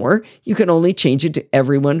anymore. You can only change it to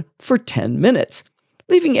everyone for 10 minutes.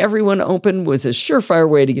 Leaving everyone open was a surefire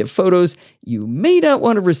way to get photos you may not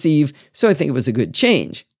want to receive, so I think it was a good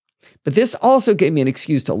change. But this also gave me an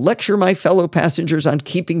excuse to lecture my fellow passengers on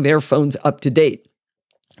keeping their phones up to date.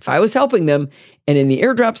 If I was helping them, and in the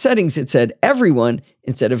AirDrop settings it said everyone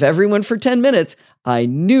instead of everyone for 10 minutes, I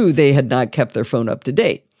knew they had not kept their phone up to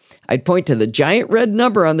date. I'd point to the giant red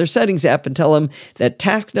number on their settings app and tell them that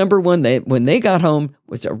task number one when they got home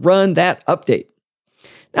was to run that update.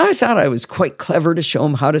 Now, I thought I was quite clever to show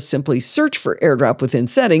them how to simply search for AirDrop within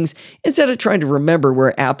settings instead of trying to remember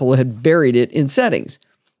where Apple had buried it in settings.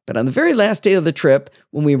 But on the very last day of the trip,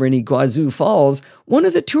 when we were in Iguazu Falls, one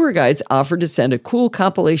of the tour guides offered to send a cool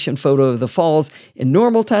compilation photo of the falls in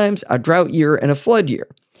normal times, a drought year, and a flood year.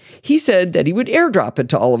 He said that he would AirDrop it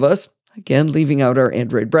to all of us, again leaving out our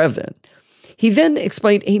Android brethren. He then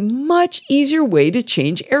explained a much easier way to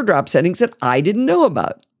change AirDrop settings that I didn't know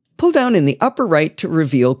about. Pull down in the upper right to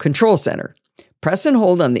reveal Control Center. Press and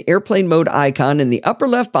hold on the airplane mode icon in the upper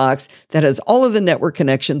left box that has all of the network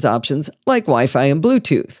connections options like Wi-Fi and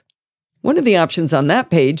Bluetooth. One of the options on that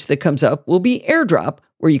page that comes up will be AirDrop,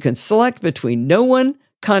 where you can select between no one,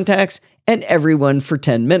 contacts, and everyone for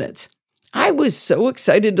 10 minutes. I was so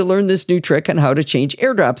excited to learn this new trick on how to change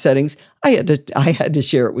AirDrop settings, I had to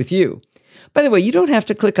share it with you. By the way, you don't have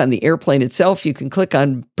to click on the airplane itself. You can click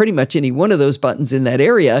on pretty much any one of those buttons in that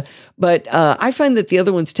area, but I find that the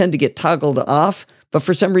other ones tend to get toggled off, but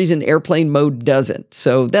for some reason, airplane mode doesn't.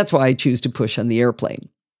 So that's why I choose to push on the airplane.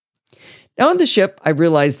 Now on the ship, I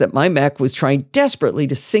realized that my Mac was trying desperately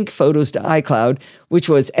to sync photos to iCloud, which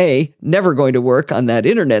was A, never going to work on that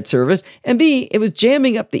internet service, and B, it was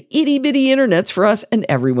jamming up the itty-bitty internets for us and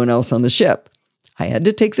everyone else on the ship. I had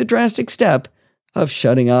to take the drastic step of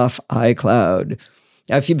shutting off iCloud.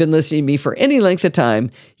 Now, if you've been listening to me for any length of time,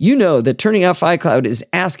 you know that turning off iCloud is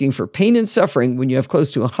asking for pain and suffering when you have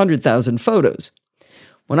close to 100,000 photos.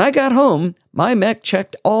 When I got home, my Mac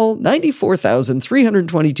checked all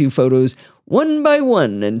 94,322 photos one by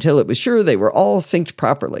one until it was sure they were all synced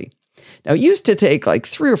properly. Now, it used to take like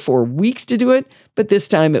 3 or 4 weeks to do it, but this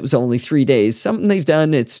time it was only 3 days. Something they've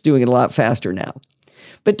done, it's doing it a lot faster now.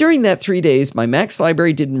 But during that 3 days, my Mac's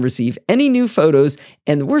library didn't receive any new photos,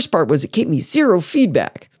 and the worst part was it gave me zero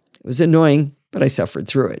feedback. It was annoying, but I suffered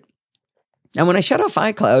through it. Now, when I shut off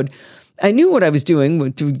iCloud, I knew what I was doing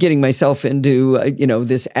with getting myself into,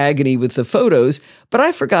 this agony with the photos, but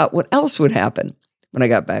I forgot what else would happen. When I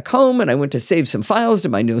got back home and I went to save some files to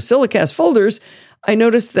my NosillaCast folders, I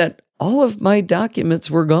noticed that all of my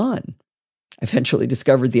documents were gone. I eventually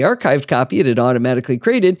discovered the archived copy it had automatically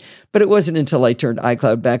created, but it wasn't until I turned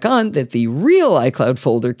iCloud back on that the real iCloud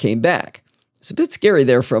folder came back. It's a bit scary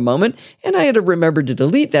there for a moment, and I had to remember to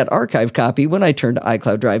delete that archived copy when I turned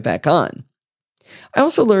iCloud Drive back on. I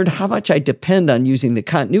also learned how much I depend on using the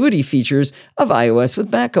continuity features of iOS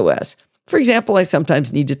with macOS. For example, I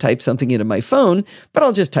sometimes need to type something into my phone, but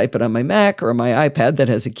I'll just type it on my Mac or my iPad that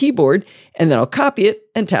has a keyboard, and then I'll copy it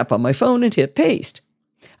and tap on my phone and hit paste.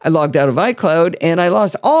 I logged out of iCloud and I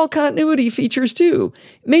lost all continuity features too.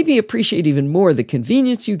 It made me appreciate even more the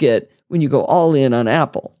convenience you get when you go all in on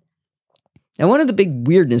Apple. Now, one of the big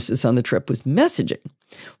weirdnesses on the trip was messaging.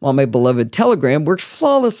 While my beloved Telegram worked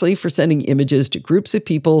flawlessly for sending images to groups of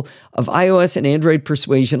people of iOS and Android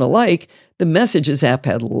persuasion alike, the Messages app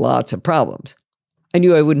had lots of problems. I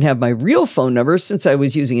knew I wouldn't have my real phone number since I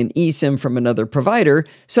was using an eSIM from another provider,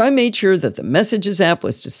 so I made sure that the Messages app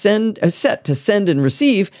was set to send and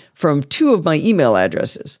receive from 2 of my email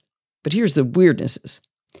addresses. But here's the weirdnesses.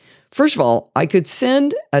 First of all, I could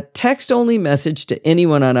send a text-only message to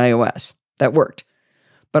anyone on iOS. That worked.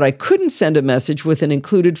 But I couldn't send a message with an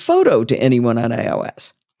included photo to anyone on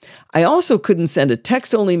iOS. I also couldn't send a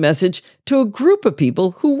text-only message to a group of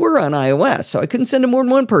people who were on iOS, so I couldn't send to more than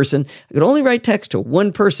one person. I could only write text to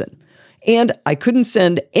one person. And I couldn't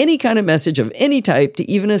send any kind of message of any type to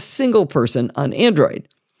even a single person on Android.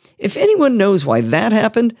 If anyone knows why that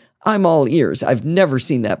happened, I'm all ears. I've never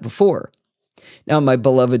seen that before. Now, on my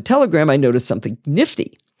beloved Telegram, I noticed something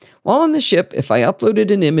nifty. While on the ship, if I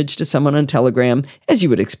uploaded an image to someone on Telegram, as you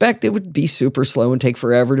would expect, it would be super slow and take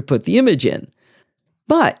forever to put the image in.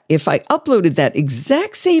 But if I uploaded that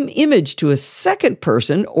exact same image to a second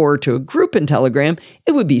person or to a group in Telegram,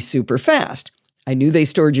 it would be super fast. I knew they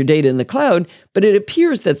stored your data in the cloud, but it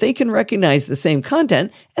appears that they can recognize the same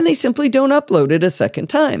content and they simply don't upload it a second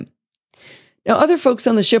time. Now, other folks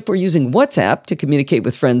on the ship were using WhatsApp to communicate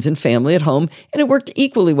with friends and family at home, and it worked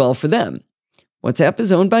equally well for them. WhatsApp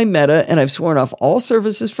is owned by Meta, and I've sworn off all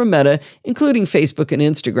services from Meta, including Facebook and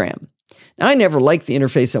Instagram. Now, I never liked the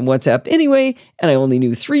interface on WhatsApp anyway, and I only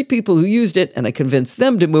knew 3 people who used it, and I convinced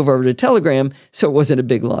them to move over to Telegram, so it wasn't a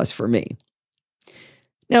big loss for me.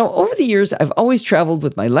 Now, over the years, I've always traveled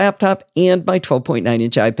with my laptop and my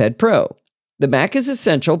 12.9-inch iPad Pro. The Mac is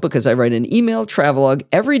essential because I write an email travelogue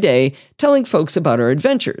every day telling folks about our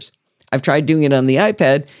adventures. I've tried doing it on the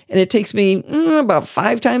iPad, and it takes me about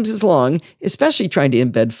 5 times as long, especially trying to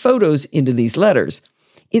embed photos into these letters.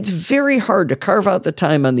 It's very hard to carve out the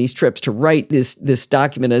time on these trips to write this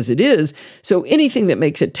document as it is, so anything that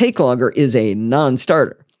makes it take longer is a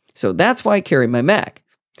non-starter. So that's why I carry my Mac.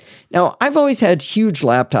 Now, I've always had huge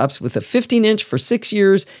laptops with a 15-inch for 6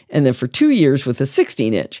 years, and then for 2 years with a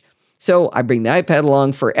 16-inch. So I bring the iPad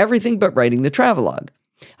along for everything but writing the travelogue.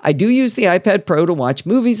 I do use the iPad Pro to watch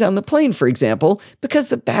movies on the plane, for example, because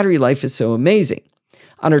the battery life is so amazing.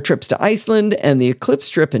 On our trips to Iceland and the Eclipse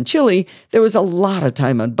trip in Chile, there was a lot of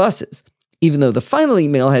time on buses. Even though the final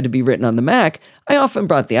email had to be written on the Mac, I often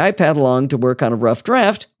brought the iPad along to work on a rough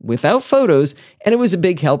draft without photos, and it was a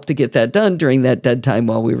big help to get that done during that dead time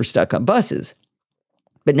while we were stuck on buses.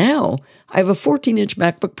 But now, I have a 14-inch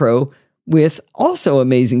MacBook Pro with also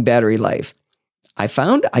amazing battery life. I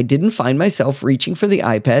found I didn't find myself reaching for the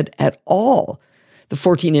iPad at all. The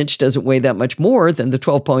 14-inch doesn't weigh that much more than the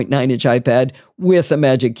 12.9-inch iPad with a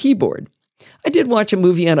Magic Keyboard. I did watch a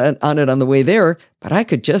movie on it on the way there, but I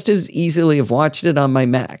could just as easily have watched it on my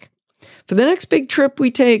Mac. For the next big trip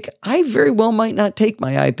we take, I very well might not take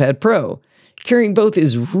my iPad Pro. Carrying both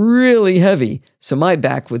is really heavy, so my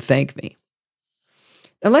back would thank me.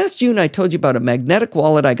 Now, last June, I told you about a magnetic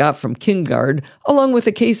wallet I got from KingGuard, along with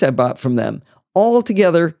a case I bought from them. All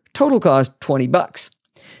together, total cost $20.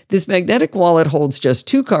 This magnetic wallet holds just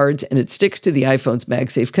 2 cards, and it sticks to the iPhone's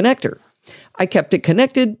MagSafe connector. I kept it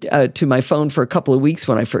connected to my phone for a couple of weeks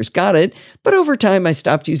when I first got it, but over time I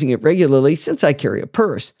stopped using it regularly since I carry a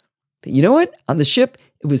purse. But you know what? On the ship,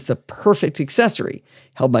 it was the perfect accessory.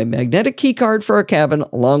 Held my magnetic key card for our cabin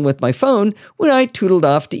along with my phone when I tootled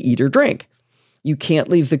off to eat or drink. You can't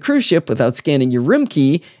leave the cruise ship without scanning your room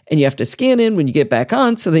key, and you have to scan in when you get back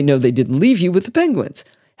on so they know they didn't leave you with the penguins.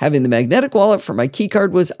 Having the magnetic wallet for my key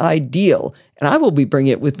card was ideal, and I will be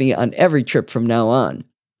bringing it with me on every trip from now on.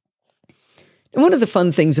 And one of the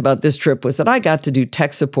fun things about this trip was that I got to do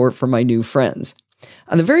tech support for my new friends.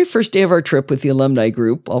 On the very first day of our trip with the alumni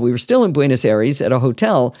group, while we were still in Buenos Aires at a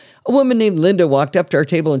hotel, a woman named Linda walked up to our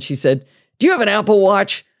table and she said, "Do you have an Apple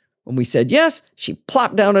Watch?" When we said yes, she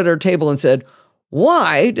plopped down at our table and said,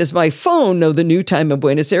 "Why does my phone know the new time in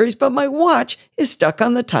Buenos Aires, but my watch is stuck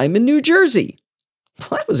on the time in New Jersey?"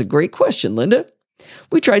 Well, that was a great question, Linda.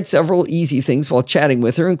 We tried several easy things while chatting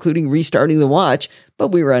with her, including restarting the watch, but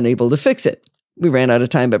we were unable to fix it. We ran out of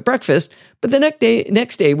time at breakfast, but the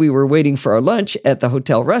next day we were waiting for our lunch at the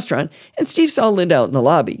hotel restaurant, and Steve saw Linda out in the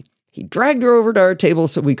lobby. He dragged her over to our table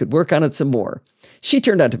so we could work on it some more. She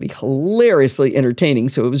turned out to be hilariously entertaining,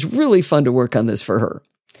 so it was really fun to work on this for her.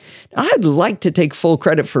 Now, I'd like to take full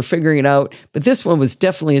credit for figuring it out, but this one was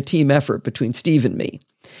definitely a team effort between Steve and me.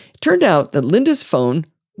 It turned out that Linda's phone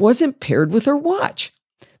wasn't paired with her watch.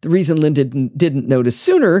 The reason Linda didn't notice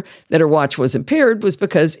sooner that her watch wasn't paired was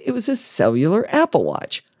because it was a cellular Apple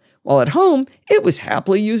Watch. While at home, it was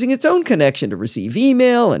happily using its own connection to receive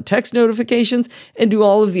email and text notifications and do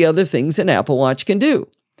all of the other things an Apple Watch can do.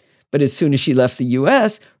 But as soon as she left the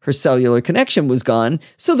US, her cellular connection was gone,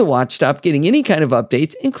 so the watch stopped getting any kind of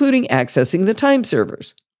updates, including accessing the time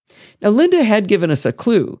servers. Now, Linda had given us a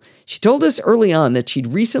clue. She told us early on that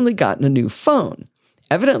she'd recently gotten a new phone.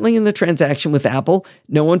 Evidently, in the transaction with Apple,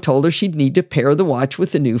 no one told her she'd need to pair the watch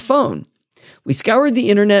with the new phone. We scoured the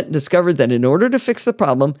internet and discovered that in order to fix the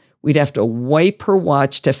problem, we'd have to wipe her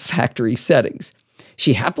watch to factory settings.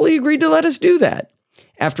 She happily agreed to let us do that.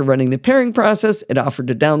 After running the pairing process, it offered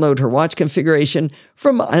to download her watch configuration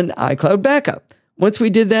from an iCloud backup. Once we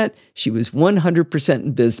did that, she was 100%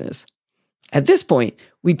 in business. At this point,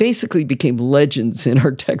 we basically became legends in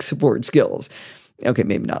our tech support skills. Okay,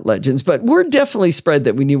 maybe not legends, but word definitely spread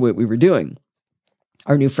that we knew what we were doing.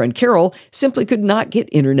 Our new friend Carol simply could not get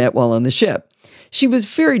internet while on the ship. She was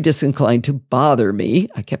very disinclined to bother me.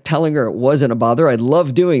 I kept telling her it wasn't a bother. I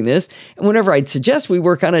loved doing this. And whenever I'd suggest we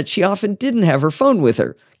work on it, she often didn't have her phone with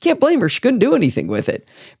her. Can't blame her. She couldn't do anything with it.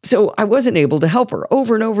 So I wasn't able to help her.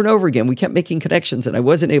 Over and over and over again, we kept making connections and I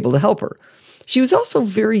wasn't able to help her. She was also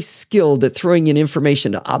very skilled at throwing in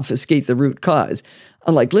information to obfuscate the root cause.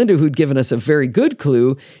 Unlike Linda, who'd given us a very good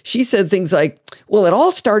clue, she said things like, well, it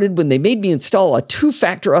all started when they made me install a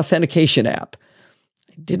two-factor authentication app.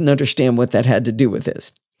 I didn't understand what that had to do with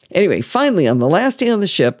this. Anyway, finally, on the last day on the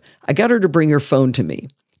ship, I got her to bring her phone to me.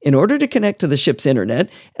 In order to connect to the ship's internet,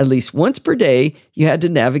 at least once per day, you had to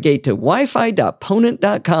navigate to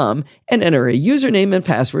wifi.ponent.com and enter a username and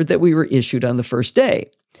password that we were issued on the first day.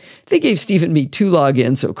 They gave Steve and me 2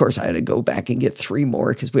 logins, so of course I had to go back and get 3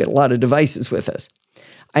 more because we had a lot of devices with us.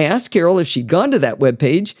 I asked Carol if she'd gone to that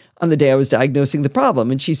webpage on the day I was diagnosing the problem,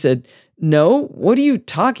 and she said, no, what are you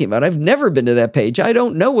talking about? I've never been to that page. I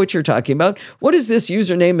don't know what you're talking about. What is this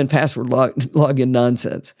username and password login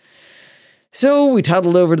nonsense? So we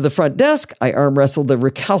toddled over to the front desk. I arm wrestled the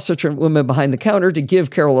recalcitrant woman behind the counter to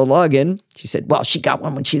give Carol a login. She said, well, she got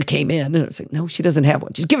one when she came in. And I was like, no, she doesn't have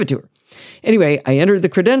one. Just give it to her. Anyway, I entered the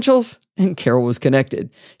credentials and Carol was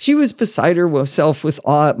connected. She was beside herself with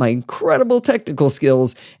awe at my incredible technical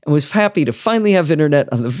skills and was happy to finally have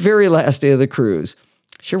internet on the very last day of the cruise.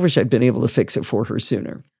 Sure wish I'd been able to fix it for her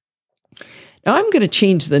sooner. Now, I'm going to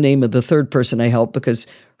change the name of the third person I helped because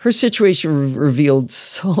her situation revealed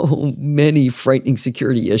so many frightening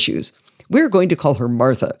security issues. We're going to call her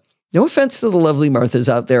Martha. No offense to the lovely Marthas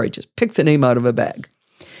out there. I just picked the name out of a bag.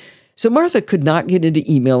 So Martha could not get into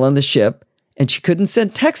email on the ship, and she couldn't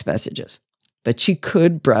send text messages, but she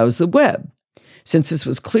could browse the web. Since this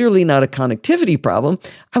was clearly not a connectivity problem,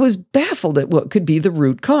 I was baffled at what could be the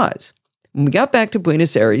root cause. When we got back to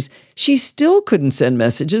Buenos Aires, she still couldn't send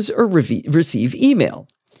messages or receive email.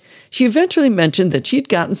 She eventually mentioned that she'd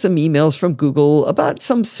gotten some emails from Google about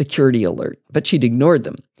some security alert, but she'd ignored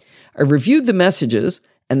them. I reviewed the messages,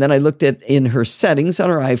 and then I looked in her settings on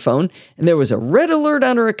her iPhone, and there was a red alert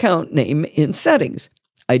on her account name in settings.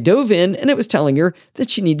 I dove in, and it was telling her that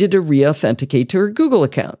she needed to re-authenticate to her Google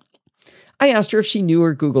account. I asked her if she knew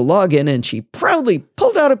her Google login, and she proudly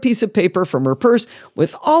pulled out a piece of paper from her purse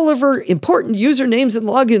with all of her important usernames and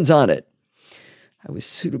logins on it. I was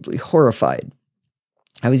suitably horrified.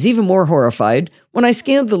 I was even more horrified when I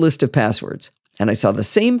scanned the list of passwords, and I saw the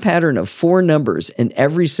same pattern of 4 numbers in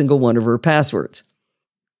every single one of her passwords.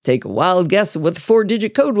 Take a wild guess at what the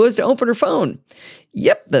 4-digit code was to open her phone.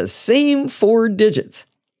 Yep, the same 4 digits.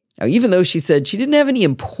 Now, even though she said she didn't have any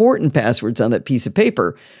important passwords on that piece of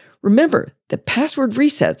paper, remember that password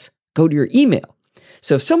resets go to your email.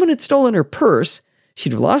 So if someone had stolen her purse,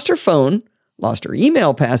 she'd have lost her phone, lost her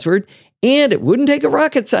email password, and it wouldn't take a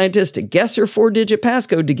rocket scientist to guess her 4-digit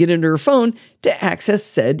passcode to get into her phone to access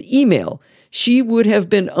said email. She would have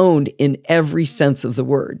been owned in every sense of the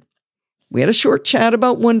word. We had a short chat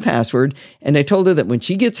about 1Password, and I told her that when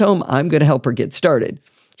she gets home, I'm going to help her get started.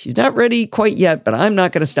 She's not ready quite yet, but I'm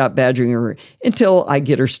not going to stop badgering her until I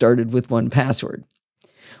get her started with 1Password.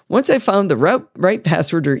 Once I found the right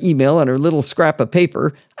password or email on her little scrap of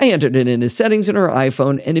paper, I entered it into settings on her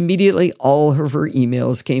iPhone, and immediately all of her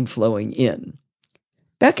emails came flowing in.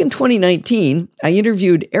 Back in 2019, I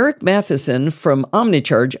interviewed Eric Matheson from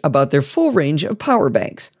Omnicharge about their full range of power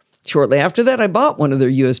banks. Shortly after that, I bought one of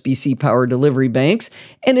their USB-C power delivery banks,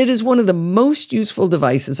 and it is one of the most useful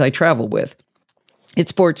devices I travel with. It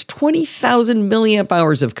sports 20,000 milliamp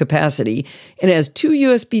hours of capacity and has 2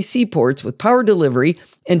 USB-C ports with power delivery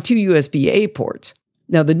and 2 USB-A ports.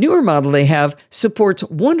 Now, the newer model they have supports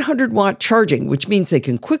 100-watt charging, which means they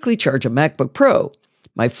can quickly charge a MacBook Pro.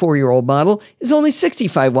 My 4-year-old model is only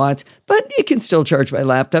 65 watts, but it can still charge my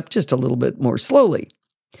laptop just a little bit more slowly.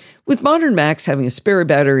 With modern Macs, having a spare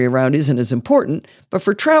battery around isn't as important, but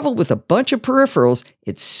for travel with a bunch of peripherals,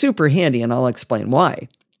 it's super handy, and I'll explain why.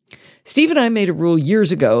 Steve and I made a rule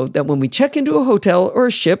years ago that when we check into a hotel or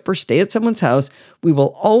a ship or stay at someone's house, we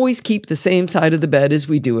will always keep the same side of the bed as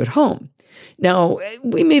we do at home. Now,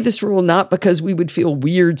 we made this rule not because we would feel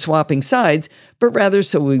weird swapping sides, but rather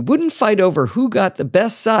so we wouldn't fight over who got the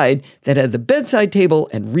best side that had the bedside table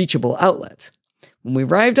and reachable outlets. When we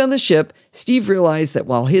arrived on the ship, Steve realized that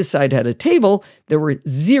while his side had a table, there were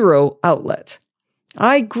 0 outlets.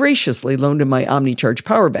 I graciously loaned him my OmniCharge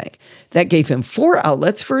power bank. That gave him 4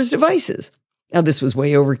 outlets for his devices. Now, this was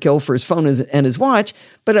way overkill for his phone and his watch,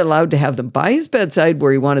 but it allowed to have them by his bedside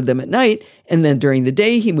where he wanted them at night, and then during the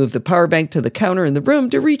day, he moved the power bank to the counter in the room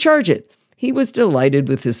to recharge it. He was delighted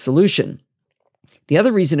with his solution. The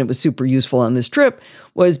other reason it was super useful on this trip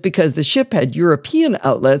was because the ship had European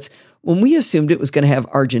outlets when we assumed it was going to have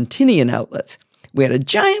Argentinian outlets. We had a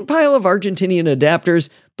giant pile of Argentinian adapters,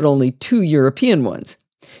 but only 2 European ones.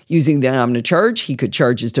 Using the OmniCharge, he could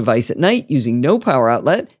charge his device at night using no power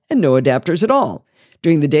outlet and no adapters at all.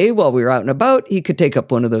 During the day, while we were out and about, he could take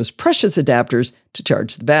up one of those precious adapters to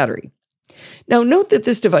charge the battery. Now, note that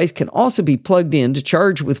this device can also be plugged in to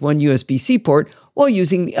charge with one USB-C port while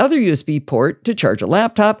using the other USB port to charge a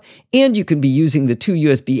laptop, and you can be using the 2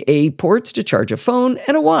 USB-A ports to charge a phone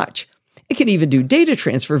and a watch. It can even do data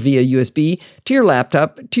transfer via USB to your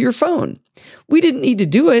laptop to your phone. We didn't need to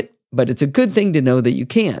do it, but it's a good thing to know that you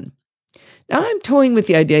can. Now, I'm toying with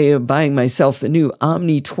the idea of buying myself the new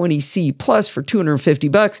Omni 20C Plus for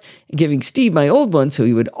 $250 and giving Steve my old one so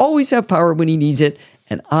he would always have power when he needs it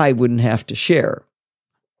and I wouldn't have to share.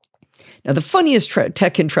 Now, the funniest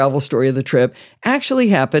tech and travel story of the trip actually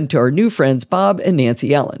happened to our new friends Bob and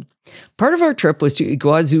Nancy Ellen. Part of our trip was to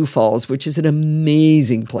Iguazu Falls, which is an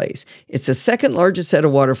amazing place. It's the second largest set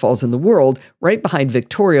of waterfalls in the world, right behind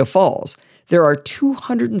Victoria Falls. There are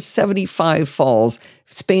 275 falls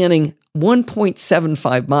spanning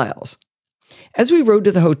 1.75 miles. As we rode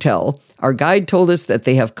to the hotel, our guide told us that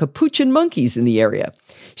they have capuchin monkeys in the area.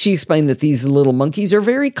 She explained that these little monkeys are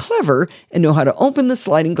very clever and know how to open the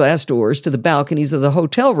sliding glass doors to the balconies of the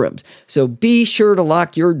hotel rooms, so be sure to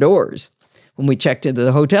lock your doors. When we checked into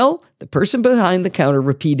the hotel, the person behind the counter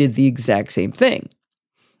repeated the exact same thing.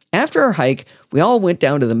 After our hike, we all went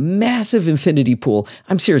down to the massive infinity pool.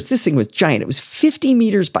 I'm serious, this thing was giant. It was 50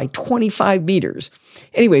 meters by 25 meters.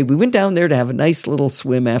 Anyway, we went down there to have a nice little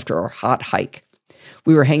swim after our hot hike.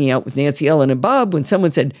 We were hanging out with Nancy Ellen and Bob when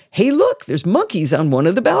someone said, "Hey, look, there's monkeys on one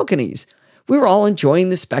of the balconies." We were all enjoying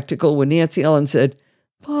the spectacle when Nancy Ellen said,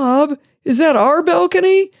 "Bob, is that our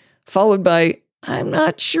balcony?" Followed by, "I'm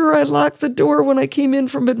not sure I locked the door when I came in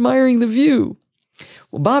from admiring the view."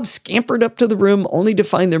 Well, Bob scampered up to the room only to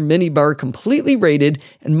find their minibar completely raided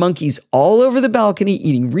and monkeys all over the balcony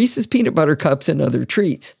eating Reese's peanut butter cups and other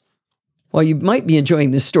treats. While you might be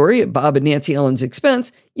enjoying this story at Bob and Nancy Ellen's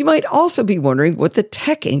expense, you might also be wondering what the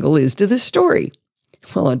tech angle is to this story.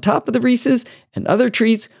 Well, on top of the Reese's and other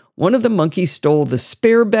treats, one of the monkeys stole the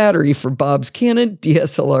spare battery for Bob's Canon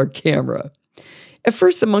DSLR camera. At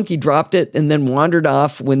first, the monkey dropped it and then wandered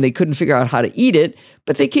off when they couldn't figure out how to eat it,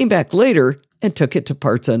 but they came back later and took it to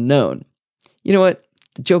parts unknown. You know what?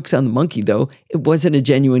 The joke's on the monkey, though. It wasn't a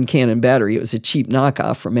genuine Canon battery. It was a cheap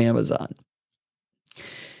knockoff from Amazon.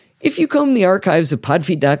 If you comb the archives of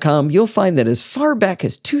podfeet.com, you'll find that as far back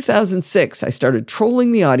as 2006, I started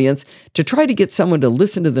trolling the audience to try to get someone to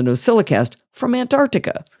listen to the NosillaCast from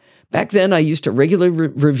Antarctica. Back then, I used to regularly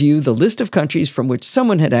review the list of countries from which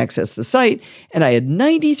someone had accessed the site, and I had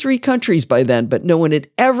 93 countries by then, but no one had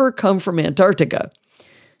ever come from Antarctica.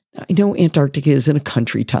 Now, I know Antarctica isn't a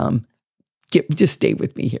country, Tom. Just stay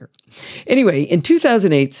with me here. Anyway, in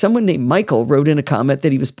 2008, someone named Michael wrote in a comment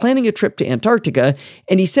that he was planning a trip to Antarctica,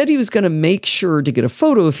 and he said he was going to make sure to get a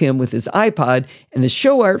photo of him with his iPod and the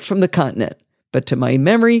show art from the continent. But to my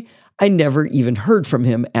memory, I never even heard from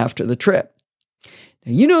him after the trip.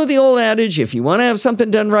 Now, you know the old adage, if you want to have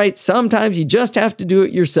something done right, sometimes you just have to do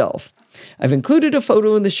it yourself. I've included a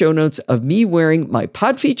photo in the show notes of me wearing my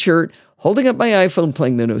Podfeet shirt, holding up my iPhone,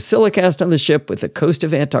 playing the NosillaCast on the ship with the coast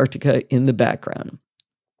of Antarctica in the background.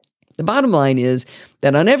 The bottom line is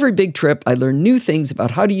that on every big trip, I learn new things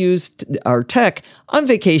about how to use our tech on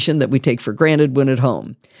vacation that we take for granted when at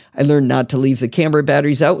home. I learned not to leave the camera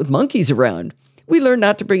batteries out with monkeys around. We learned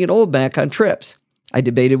not to bring an old Mac on trips. I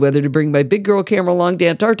debated whether to bring my big girl camera along to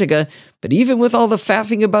Antarctica, but even with all the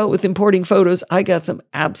faffing about with importing photos, I got some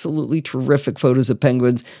absolutely terrific photos of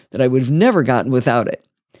penguins that I would have never gotten without it.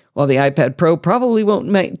 While the iPad Pro probably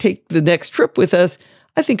won't take the next trip with us,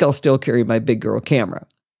 I think I'll still carry my big girl camera.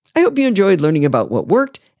 I hope you enjoyed learning about what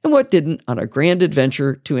worked and what didn't on our grand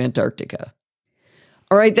adventure to Antarctica.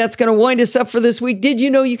 All right, that's going to wind us up for this week. Did you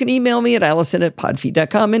know you can email me at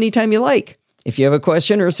allison@podfeet.com anytime you like? If you have a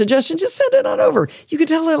question or a suggestion, just send it on over. You can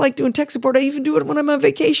tell I like doing tech support. I even do it when I'm on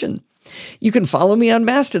vacation. You can follow me on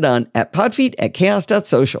Mastodon at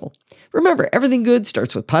podfeet@chaos.social. Remember, everything good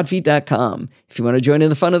starts with podfeet.com. If you want to join in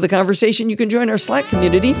the fun of the conversation, you can join our Slack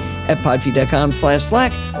community at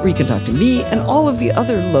podfeet.com/Slack, where you can talk to me and all of the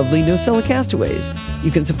other lovely Nosilla castaways.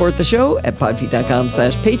 You can support the show at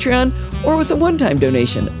podfeet.com/Patreon or with a one-time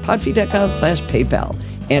donation at podfeet.com/PayPal.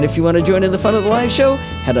 And if you want to join in the fun of the live show,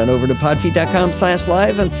 head on over to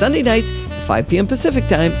podfeet.com/live on Sunday nights at 5 p.m. Pacific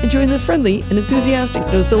time and join the friendly and enthusiastic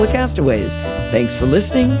Nosilla castaways. Thanks for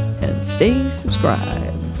listening and stay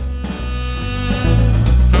subscribed.